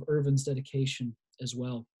part of Irvin's dedication as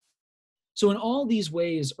well. So in all these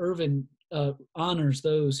ways, Irvin honors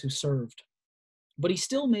those who served, but he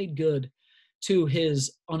still made good on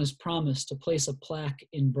his promise to place a plaque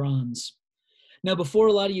in bronze. Now, before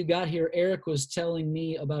a lot of you got here, Eric was telling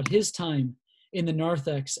me about his time in the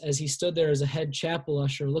narthex as he stood there as a head chapel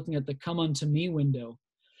usher looking at the Come Unto Me window.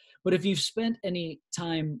 But if you've spent any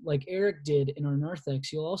time like Eric did in our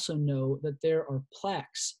narthex, you'll also know that there are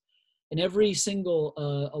plaques. And every single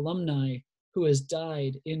alumni who has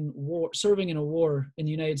died in war, serving in a war in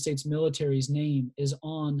the United States military's name, is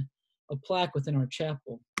on a plaque within our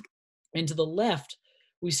chapel. And to the left,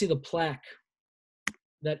 we see the plaque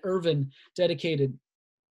that Irvin dedicated,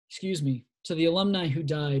 to the alumni who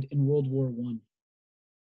died in World War I,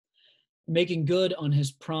 making good on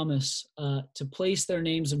his promise to place their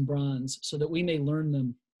names in bronze so that we may learn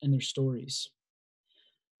them and their stories.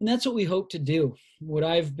 And that's what we hope to do, what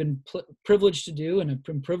I've been privileged to do, and I've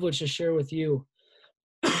been privileged to share with you,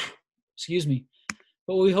 but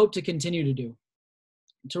what we hope to continue to do,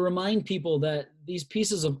 to remind people that these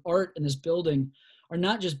pieces of art in this building are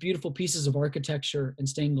not just beautiful pieces of architecture and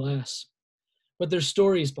stained glass, but there's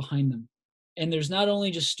stories behind them. And there's not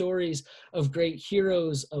only just stories of great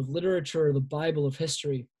heroes of literature, the Bible, of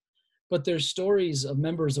history, but there's stories of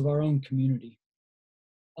members of our own community.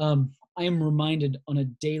 I am reminded on a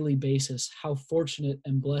daily basis how fortunate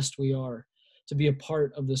and blessed we are to be a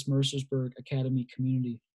part of this Mercersburg Academy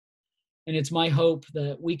community. And it's my hope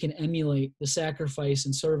that we can emulate the sacrifice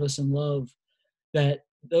and service and love that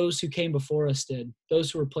those who came before us did,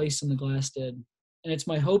 those who were placed in the glass did. And it's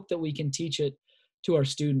my hope that we can teach it to our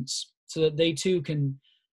students so that they too can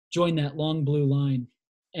join that long blue line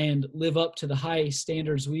and live up to the high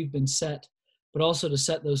standards we've been set, but also to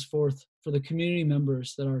set those forth for the community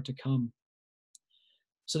members that are to come,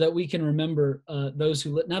 so that we can remember those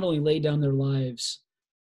who not only lay down their lives,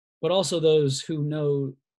 but also those who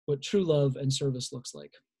know what true love and service looks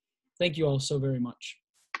like. Thank you all so very much.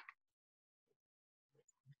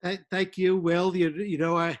 Thank you, Will.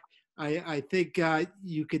 I think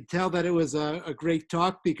you could tell that it was a great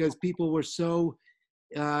talk because people were so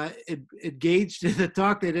engaged in the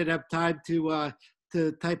talk. They didn't have time to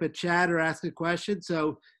type a chat or ask a question.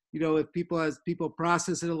 So, if as people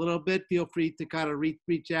process it a little bit, feel free to kind of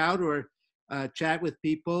reach out or chat with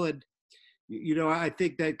people. And I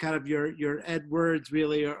think that kind of your end words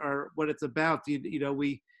really are what it's about.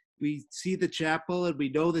 We see the chapel and we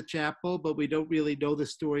know the chapel, but we don't really know the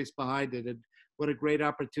stories behind it. And what a great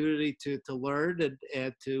opportunity to learn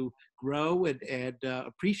and to grow and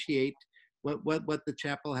appreciate what the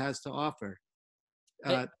chapel has to offer.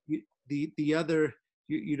 The other,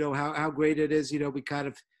 how great it is. We kind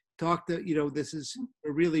of talked that this is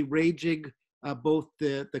really raging both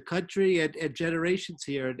the country and generations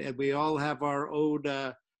here, and we all have our own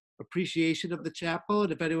appreciation of the chapel.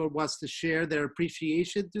 And if anyone wants to share their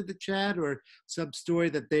appreciation through the chat or some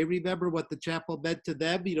story that they remember what the chapel meant to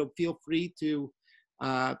them, feel free to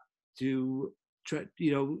try,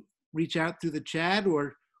 reach out through the chat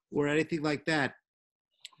or anything like that.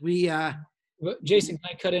 Jason,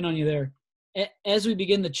 can I cut in on you there? As we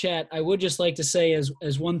begin the chat, I would just like to say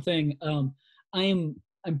as one thing,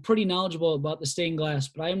 I'm pretty knowledgeable about the stained glass,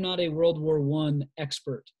 but I am not a World War I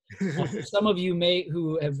expert. Some of you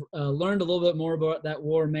who have learned a little bit more about that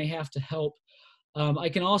war may have to help. I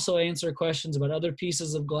can also answer questions about other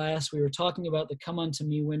pieces of glass. We were talking about the Come Unto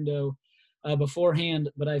Me window beforehand,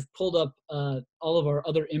 but I've pulled up all of our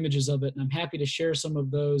other images of it, and I'm happy to share some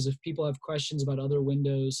of those if people have questions about other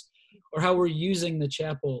windows or how we're using the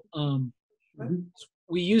chapel.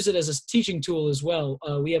 We use it as a teaching tool as well.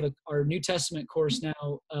 We have our New Testament course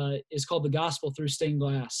now is called The Gospel Through Stained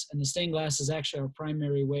Glass, and the stained glass is actually our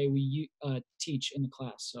primary way we teach in the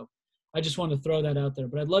class. So I just wanted to throw that out there,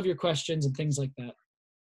 but I'd love your questions and things like that.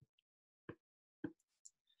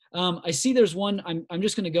 I see there's one. I'm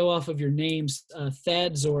just going to go off of your names,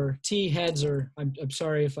 Theds or T Heads, or I'm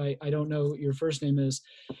sorry if I don't know what your first name is.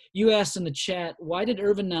 You asked in the chat, why did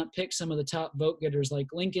Irvin not pick some of the top vote getters like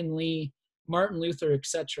Lincoln Lee, Martin Luther,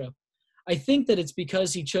 etc.? I think that it's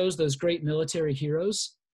because he chose those great military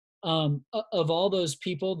heroes. Of all those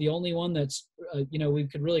people, the only one that's we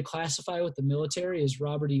could really classify with the military is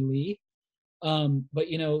Robert E. Lee. But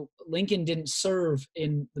Lincoln didn't serve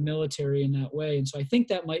in the military in that way, and so I think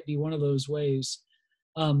that might be one of those ways.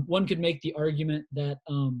 One could make the argument that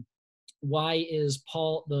why is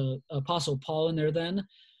the Apostle Paul in there then?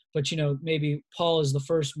 But maybe Paul is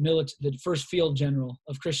the first field general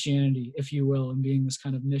of Christianity, if you will, and being this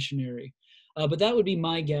kind of missionary. But that would be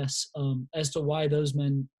my guess as to why those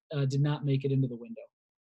men did not make it into the window.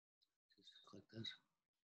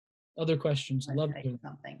 Other questions? I'd love to hear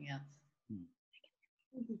something. Yes.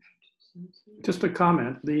 Just a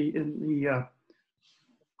comment. In the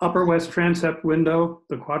upper west transept window,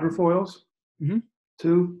 the quadrifoils,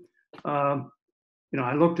 too.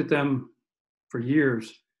 I looked at them for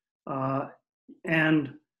years,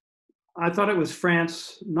 and I thought it was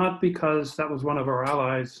France, not because that was one of our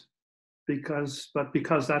allies, but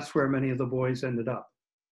because that's where many of the boys ended up.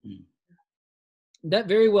 That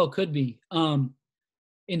very well could be.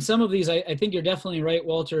 In some of these, I think you're definitely right,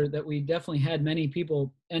 Walter, that we definitely had many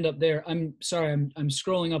people end up there. I'm sorry, I'm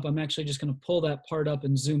scrolling up. I'm actually just going to pull that part up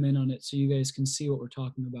and zoom in on it so you guys can see what we're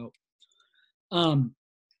talking about.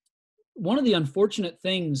 One of the unfortunate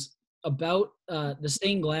things about the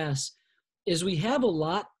stained glass is we have a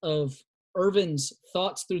lot of Irvin's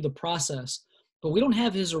thoughts through the process, but we don't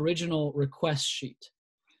have his original request sheet.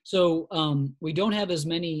 So we don't have as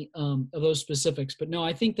many of those specifics. But no,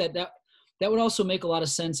 I think that would also make a lot of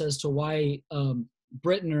sense as to why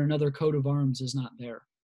Britain or another coat of arms is not there.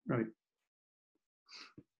 Right.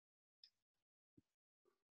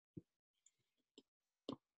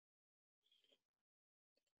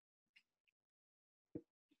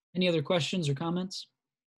 Any other questions or comments?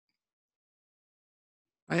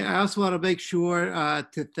 I also want to make sure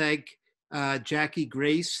to thank Jackie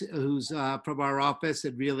Grace, who's from our office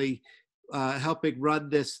and really helping run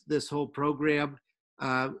this whole program.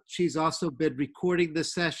 She's also been recording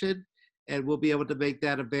this session, and we'll be able to make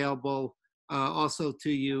that available also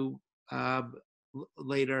to you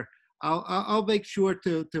later. I'll make sure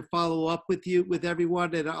to follow up with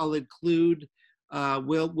everyone, and I'll include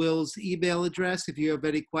Will's email address if you have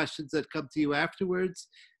any questions that come to you afterwards.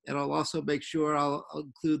 And I'll also make sure I'll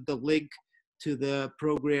include the link to the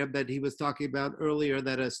program that he was talking about earlier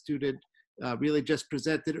that a student really just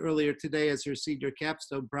presented earlier today as her senior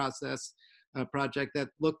capstone project that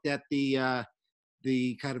looked at the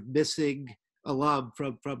kind of missing alum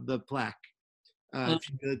from the plaque.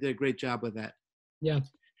 She really did a great job with that. Yeah.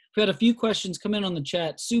 We've had a few questions come in on the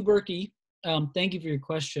chat. Sue Berkey Thank you for your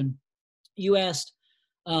question. You asked,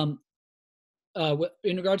 in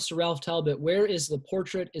regards to Ralph Talbot, where is the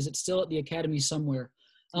portrait? Is it still at the Academy somewhere?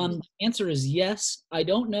 The answer is yes. I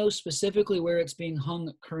don't know specifically where it's being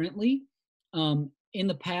hung currently. In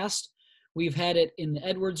the past, we've had it in the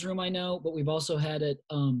Edwards Room, I know, but we've also had it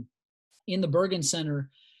in the Bergen Center.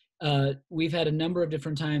 We've had a number of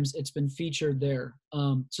different times it's been featured there.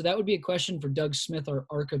 So that would be a question for Doug Smith, our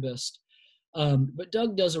archivist. But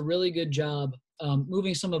Doug does a really good job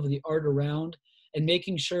moving some of the art around and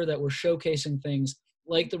making sure that we're showcasing things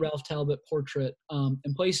like the Ralph Talbot portrait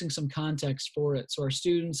and placing some context for it so our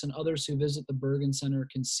students and others who visit the Bergen Center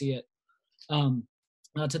can see it.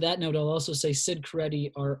 To that note, I'll also say Sid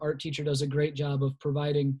Coretti, our art teacher, does a great job of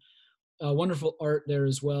providing wonderful art there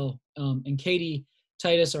as well. And Katie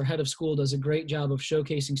Titus, our head of school, does a great job of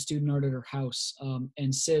showcasing student art at her house.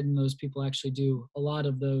 And Sid and those people actually do a lot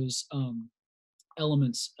of those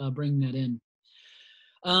elements, bringing that in.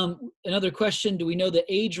 Another question, do we know the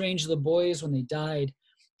age range of the boys when they died?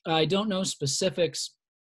 I don't know specifics,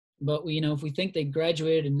 but we, if we think they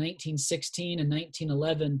graduated in 1916 and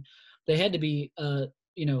 1911, they had to be,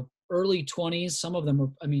 early 20s. Some of them were,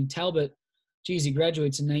 Talbot, geez, he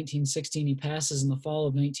graduates in 1916. He passes in the fall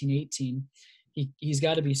of 1918. He's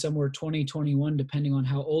got to be somewhere 20, 21, depending on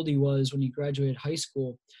how old he was when he graduated high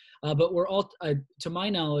school. But we're all, to my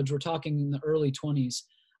knowledge, we're talking in the early 20s.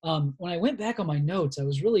 When I went back on my notes, I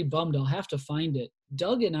was really bummed. I'll have to find it.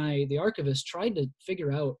 Doug and I, the archivist, tried to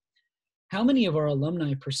figure out how many of our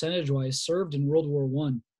alumni percentage-wise served in World War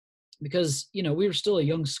I, because, we were still a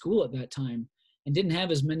young school at that time and didn't have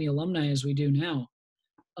as many alumni as we do now.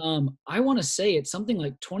 I want to say it's something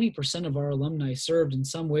like 20% of our alumni served in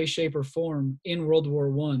some way, shape, or form in World War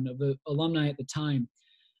I of the alumni at the time.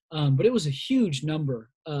 But it was a huge number,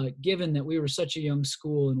 given that we were such a young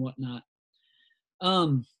school and whatnot.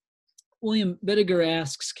 William Bittiger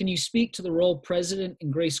asks, can you speak to the role President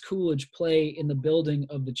and Grace Coolidge play in the building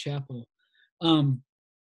of the chapel?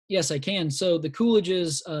 Yes, I can. So the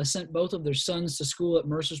Coolidges sent both of their sons to school at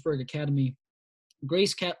Mercersburg Academy.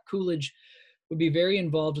 Grace Coolidge would be very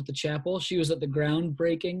involved with the chapel. She was at the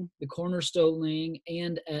groundbreaking, the cornerstone laying,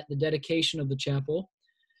 and at the dedication of the chapel.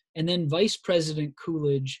 And then Vice President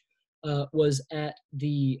Coolidge was at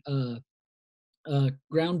the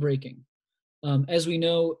groundbreaking. As we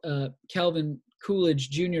know, Calvin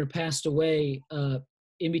Coolidge Jr. passed away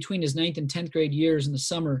in between his 9th and 10th grade years in the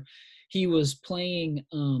summer. He was playing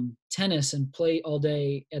tennis and played all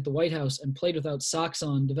day at the White House and played without socks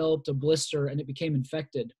on, developed a blister, and it became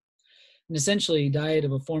infected. And essentially died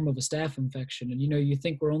of a form of a staph infection. And, you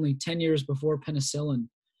think we're only 10 years before penicillin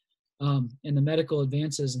and the medical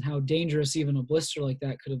advances and how dangerous even a blister like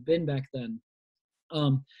that could have been back then.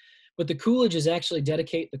 But the Coolidges actually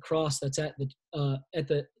dedicate the cross that's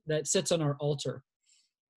that sits on our altar.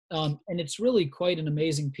 And it's really quite an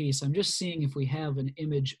amazing piece. I'm just seeing if we have an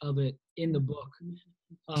image of it in the book.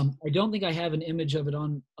 I don't think I have an image of it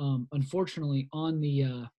on, unfortunately, on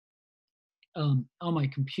my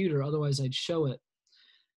computer. Otherwise, I'd show it.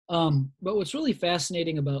 But what's really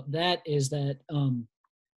fascinating about that is that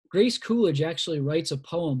Grace Coolidge actually writes a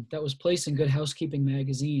poem that was placed in Good Housekeeping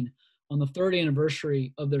magazine on the 3rd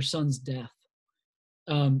anniversary of their son's death.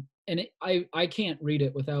 I can't read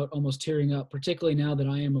it without almost tearing up, particularly now that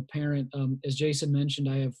I am a parent. As Jason mentioned,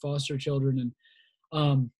 I have foster children,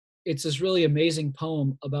 and it's this really amazing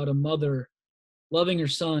poem about a mother loving her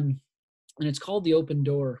son, and it's called The Open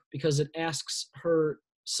Door because it asks her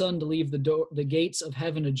son to leave the gates of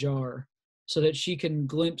heaven ajar so that she can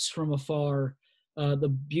glimpse from afar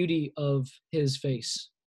the beauty of his face,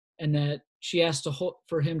 and that she asked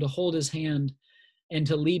for him to hold his hand and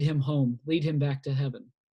to lead him home, lead him back to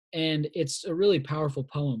heaven. And it's a really powerful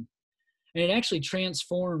poem. And it actually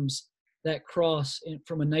transforms that cross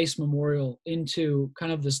from a nice memorial into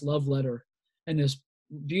kind of this love letter and this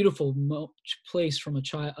beautiful place from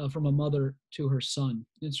a mother to her son.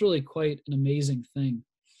 It's really quite an amazing thing.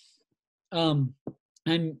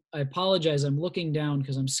 I apologize, I'm looking down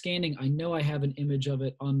because I'm scanning. I know I have an image of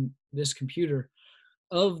it on this computer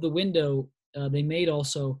of the window they made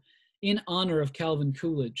also in honor of Calvin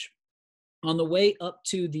Coolidge. On the way up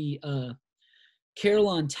to the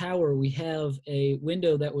Carillon Tower, we have a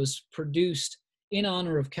window that was produced in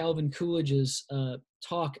honor of Calvin Coolidge's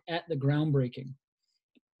talk at the groundbreaking.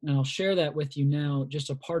 And I'll share that with you now, just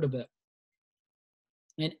a part of it.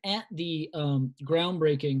 And at the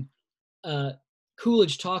groundbreaking,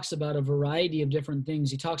 Coolidge talks about a variety of different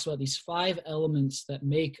things. He talks about these 5 elements that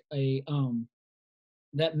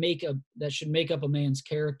should make up a man's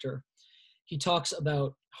character. He talks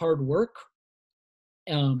about hard work,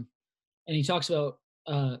 and he talks about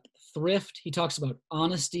thrift. He talks about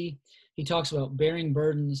honesty. He talks about bearing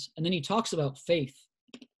burdens. And then he talks about faith.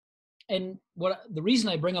 And the reason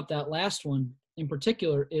I bring up that last one in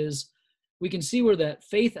particular is we can see where that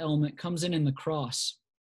faith element comes in the cross.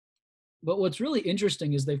 But what's really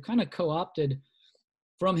interesting is they've kind of co-opted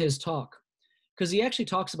from his talk, because he actually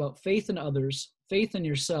talks about faith in others, faith in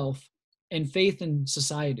yourself, and faith in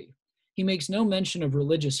society. He makes no mention of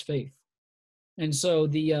religious faith. And so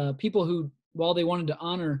the people who, while they wanted to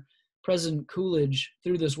honor President Coolidge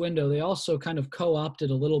through this window, they also kind of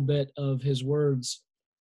co-opted a little bit of his words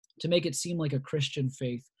to make it seem like a Christian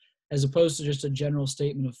faith, as opposed to just a general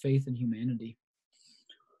statement of faith in humanity.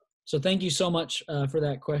 So thank you so much for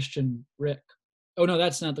that question, Rick. Oh, no,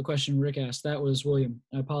 that's not the question Rick asked. That was William.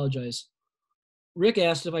 I apologize. Rick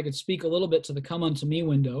asked if I could speak a little bit to the Come Unto Me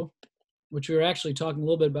window, which we were actually talking a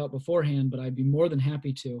little bit about beforehand, but I'd be more than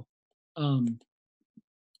happy to.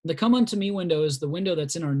 The Come Unto Me window is the window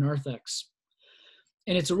that's in our narthex.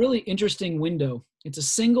 And it's a really interesting window. It's a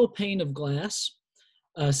single pane of glass,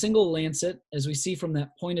 a single lancet, as we see from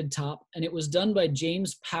that pointed top. And it was done by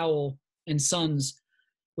James Powell and Sons,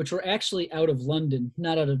 which were actually out of London,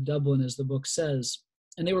 not out of Dublin, as the book says.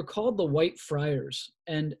 And they were called the White Friars.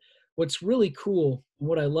 And what's really cool, and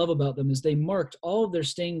what I love about them, is they marked all of their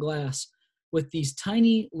stained glass with these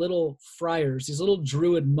tiny little friars, these little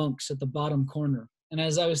druid monks at the bottom corner. And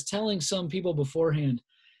as I was telling some people beforehand,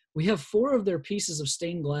 we have 4 of their pieces of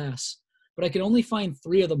stained glass, but I can only find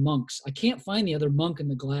 3 of the monks. I can't find the other monk in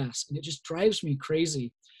the glass, and it just drives me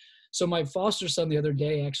crazy. So my foster son the other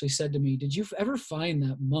day actually said to me, "Did you ever find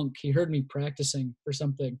that monk?" He heard me practicing for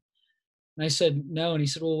something. And I said, "No." And he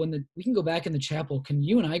said, "Well, we can go back in the chapel. Can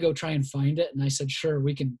you and I go try and find it?" And I said, "Sure,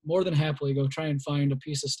 we can more than happily go try and find a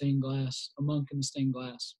piece of stained glass, a monk in the stained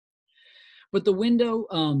glass." But the window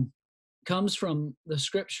comes from the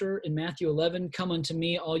scripture in Matthew 11, "Come unto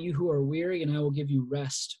me, all you who are weary, and I will give you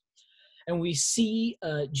rest." And we see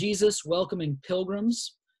Jesus welcoming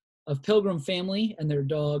pilgrims of Pilgrim family and their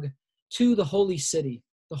dog to the holy city.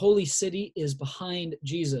 The holy city is behind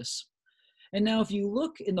Jesus. And now if you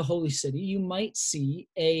look in the holy city, you might see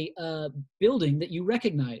a building that you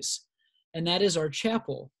recognize, and that is our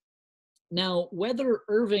chapel. Now, whether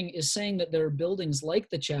Irving is saying that there are buildings like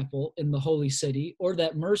the chapel in the holy city, or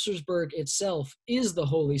that Mercersburg itself is the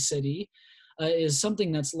holy city, is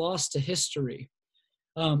something that's lost to history.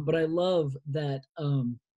 But I love that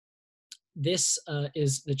this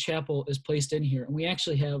is the chapel is placed in here. And we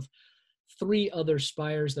actually have 3 other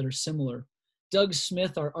spires that are similar. Doug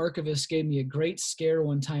Smith, our archivist, gave me a great scare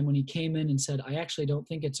one time when he came in and said, "I actually don't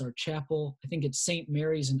think it's our chapel. I think it's St.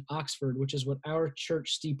 Mary's in Oxford, which is what our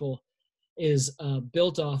church steeple is modeled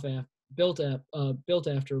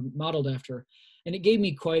after." And it gave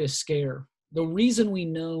me quite a scare. The reason we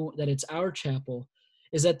know that it's our chapel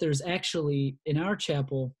is that there's actually, in our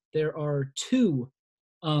chapel, there are 2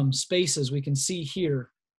 spaces we can see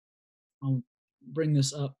here. I'll bring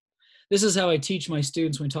this up. This is how I teach my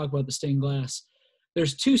students when we talk about the stained glass.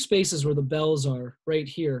 There's 2 spaces where the bells are right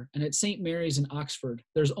here, and at St. Mary's in Oxford,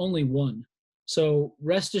 there's only 1. So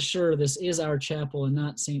rest assured, this is our chapel and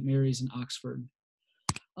not St. Mary's in Oxford.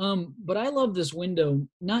 But I love this window,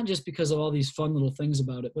 not just because of all these fun little things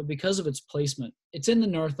about it, but because of its placement. It's in the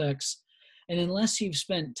narthex, and unless you've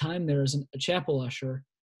spent time there as a chapel usher,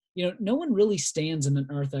 no one really stands in the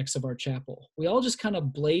narthex of our chapel. We all just kind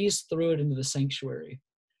of blaze through it into the sanctuary.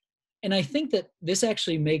 And I think that this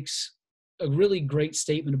actually makes a really great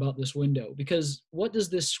statement about this window, because what does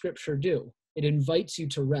this scripture do? It invites you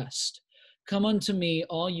to rest. "Come unto me,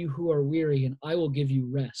 all you who are weary, and I will give you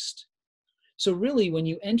rest." So really, when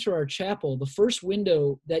you enter our chapel, the first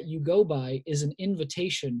window that you go by is an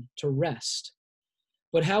invitation to rest.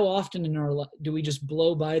 But how often in our life do we just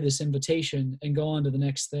blow by this invitation and go on to the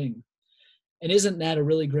next thing? And isn't that a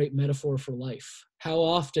really great metaphor for life? How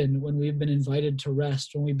often, when we've been invited to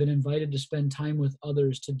rest, when we've been invited to spend time with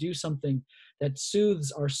others, to do something that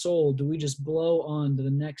soothes our soul, do we just blow on to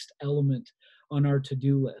the next element on our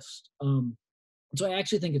to-do list? So I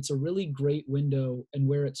actually think it's a really great window and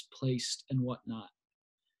where it's placed and whatnot.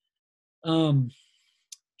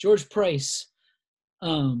 George Price,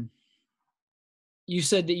 you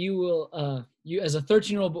said that you as a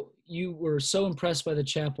 13-year-old, you were so impressed by the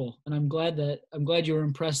chapel, and I'm glad you were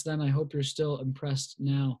impressed then. I hope you're still impressed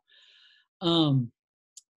now. And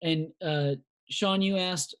Sean, you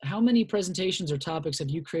asked, how many presentations or topics have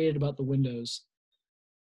you created about the windows?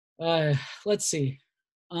 Let's see.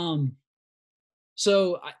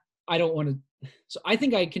 So I don't want to. So I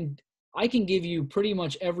think I can give you pretty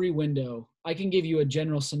much every window. I can give you a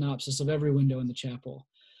general synopsis of every window in the chapel.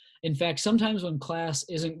 In fact, sometimes when class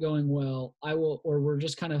isn't going well, or we're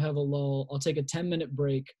just kind of have a lull, I'll take a 10-minute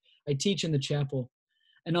break. I teach in the chapel,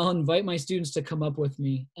 and I'll invite my students to come up with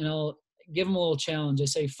me, and I'll give them a little challenge. I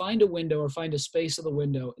say, find a window or find a space of the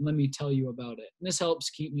window and let me tell you about it. And this helps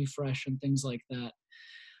keep me fresh and things like that.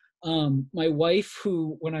 My wife,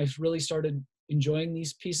 who, when I really started enjoying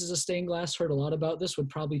these pieces of stained glass, heard a lot about this, would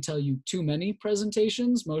probably tell you too many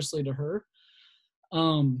presentations, mostly to her.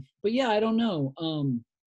 But yeah, I don't know.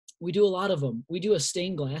 We do a lot of them. We do a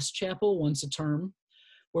stained glass chapel once a term,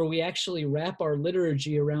 where we actually wrap our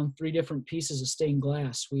liturgy around 3 different pieces of stained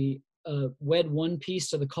glass. We wed one piece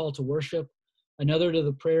to the call to worship, another to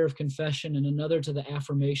the prayer of confession, and another to the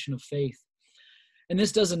affirmation of faith. And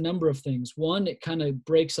this does a number of things. One, it kind of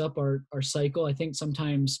breaks up our cycle. I think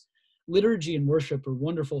sometimes liturgy and worship are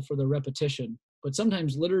wonderful for the repetition, but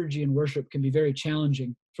sometimes liturgy and worship can be very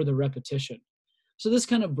challenging for the repetition. So this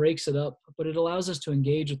kind of breaks it up, but it allows us to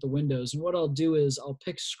engage with the windows. And what I'll do is I'll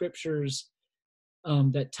pick scriptures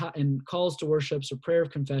that tie, and calls to worships or prayer of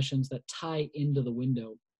confessions that tie into the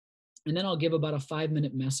window. And then I'll give about a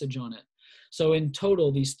 5-minute message on it. So in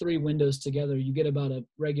total, these 3 windows together, you get about a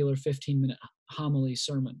regular 15-minute homily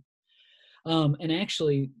sermon. And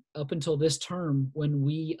actually, up until this term, when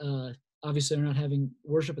we obviously are not having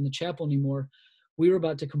worship in the chapel anymore, we were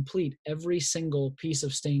about to complete every single piece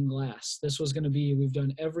of stained glass. This was going to be, we've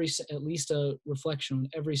done at least a reflection on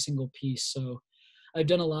every single piece. So I've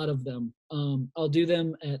done a lot of them. I'll do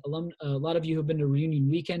them at a lot of you who've been to Reunion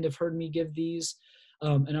Weekend have heard me give these.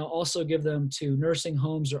 And I'll also give them to nursing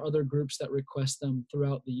homes or other groups that request them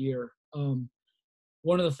throughout the year.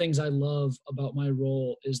 One of the things I love about my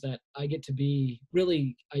role is that I get to be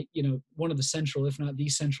really, one of the central, if not the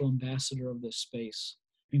central ambassador of this space.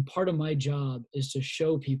 I mean, part of my job is to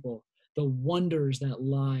show people the wonders that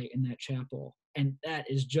lie in that chapel. And that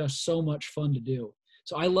is just so much fun to do.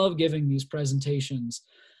 So I love giving these presentations.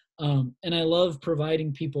 And I love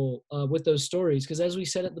providing people with those stories, because as we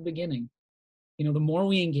said at the beginning, the more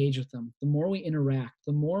we engage with them, the more we interact,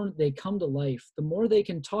 the more they come to life, the more they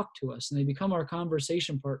can talk to us and they become our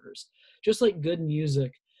conversation partners, just like good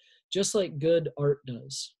music, just like good art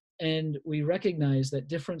does. And we recognize that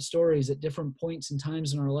different stories at different points and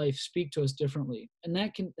times in our life speak to us differently. And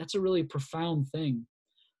that's a really profound thing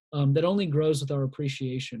that only grows with our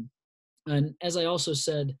appreciation. And as I also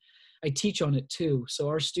said, I teach on it too. So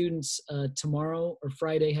our students tomorrow or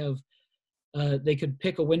Friday they could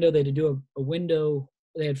pick a window. They had to do a window.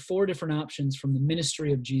 They had 4 different options from the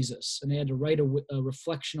ministry of Jesus, and they had to write a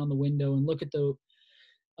reflection on the window and look at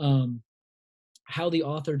how the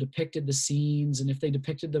author depicted the scenes and if they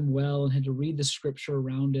depicted them well, and had to read the scripture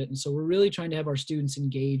around it. And so we're really trying to have our students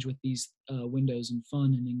engage with these windows in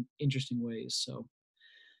fun and in interesting ways. So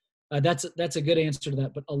that's a good answer to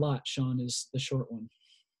that, but a lot, Sean, is the short one.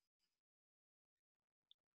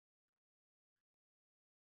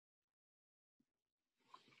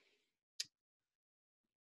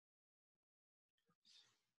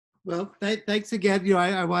 Well, thanks again.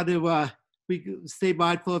 I want to we stay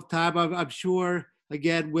mindful of time. I'm sure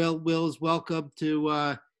again, Will is welcome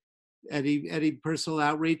to any personal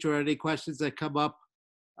outreach or any questions that come up.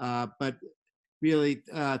 But really,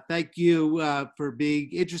 thank you for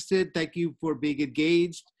being interested. Thank you for being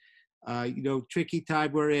engaged. Tricky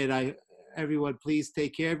time we're in. Everyone, please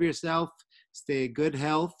take care of yourself. Stay in good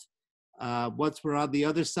health. Once we're on the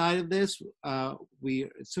other side of this, we are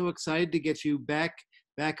so excited to get you back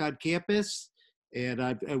on campus, and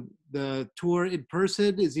the tour in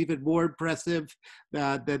person is even more impressive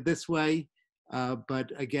than this way.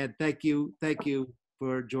 But again, thank you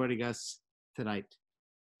for joining us tonight.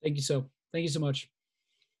 Thank you so much.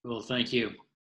 Well, thank you.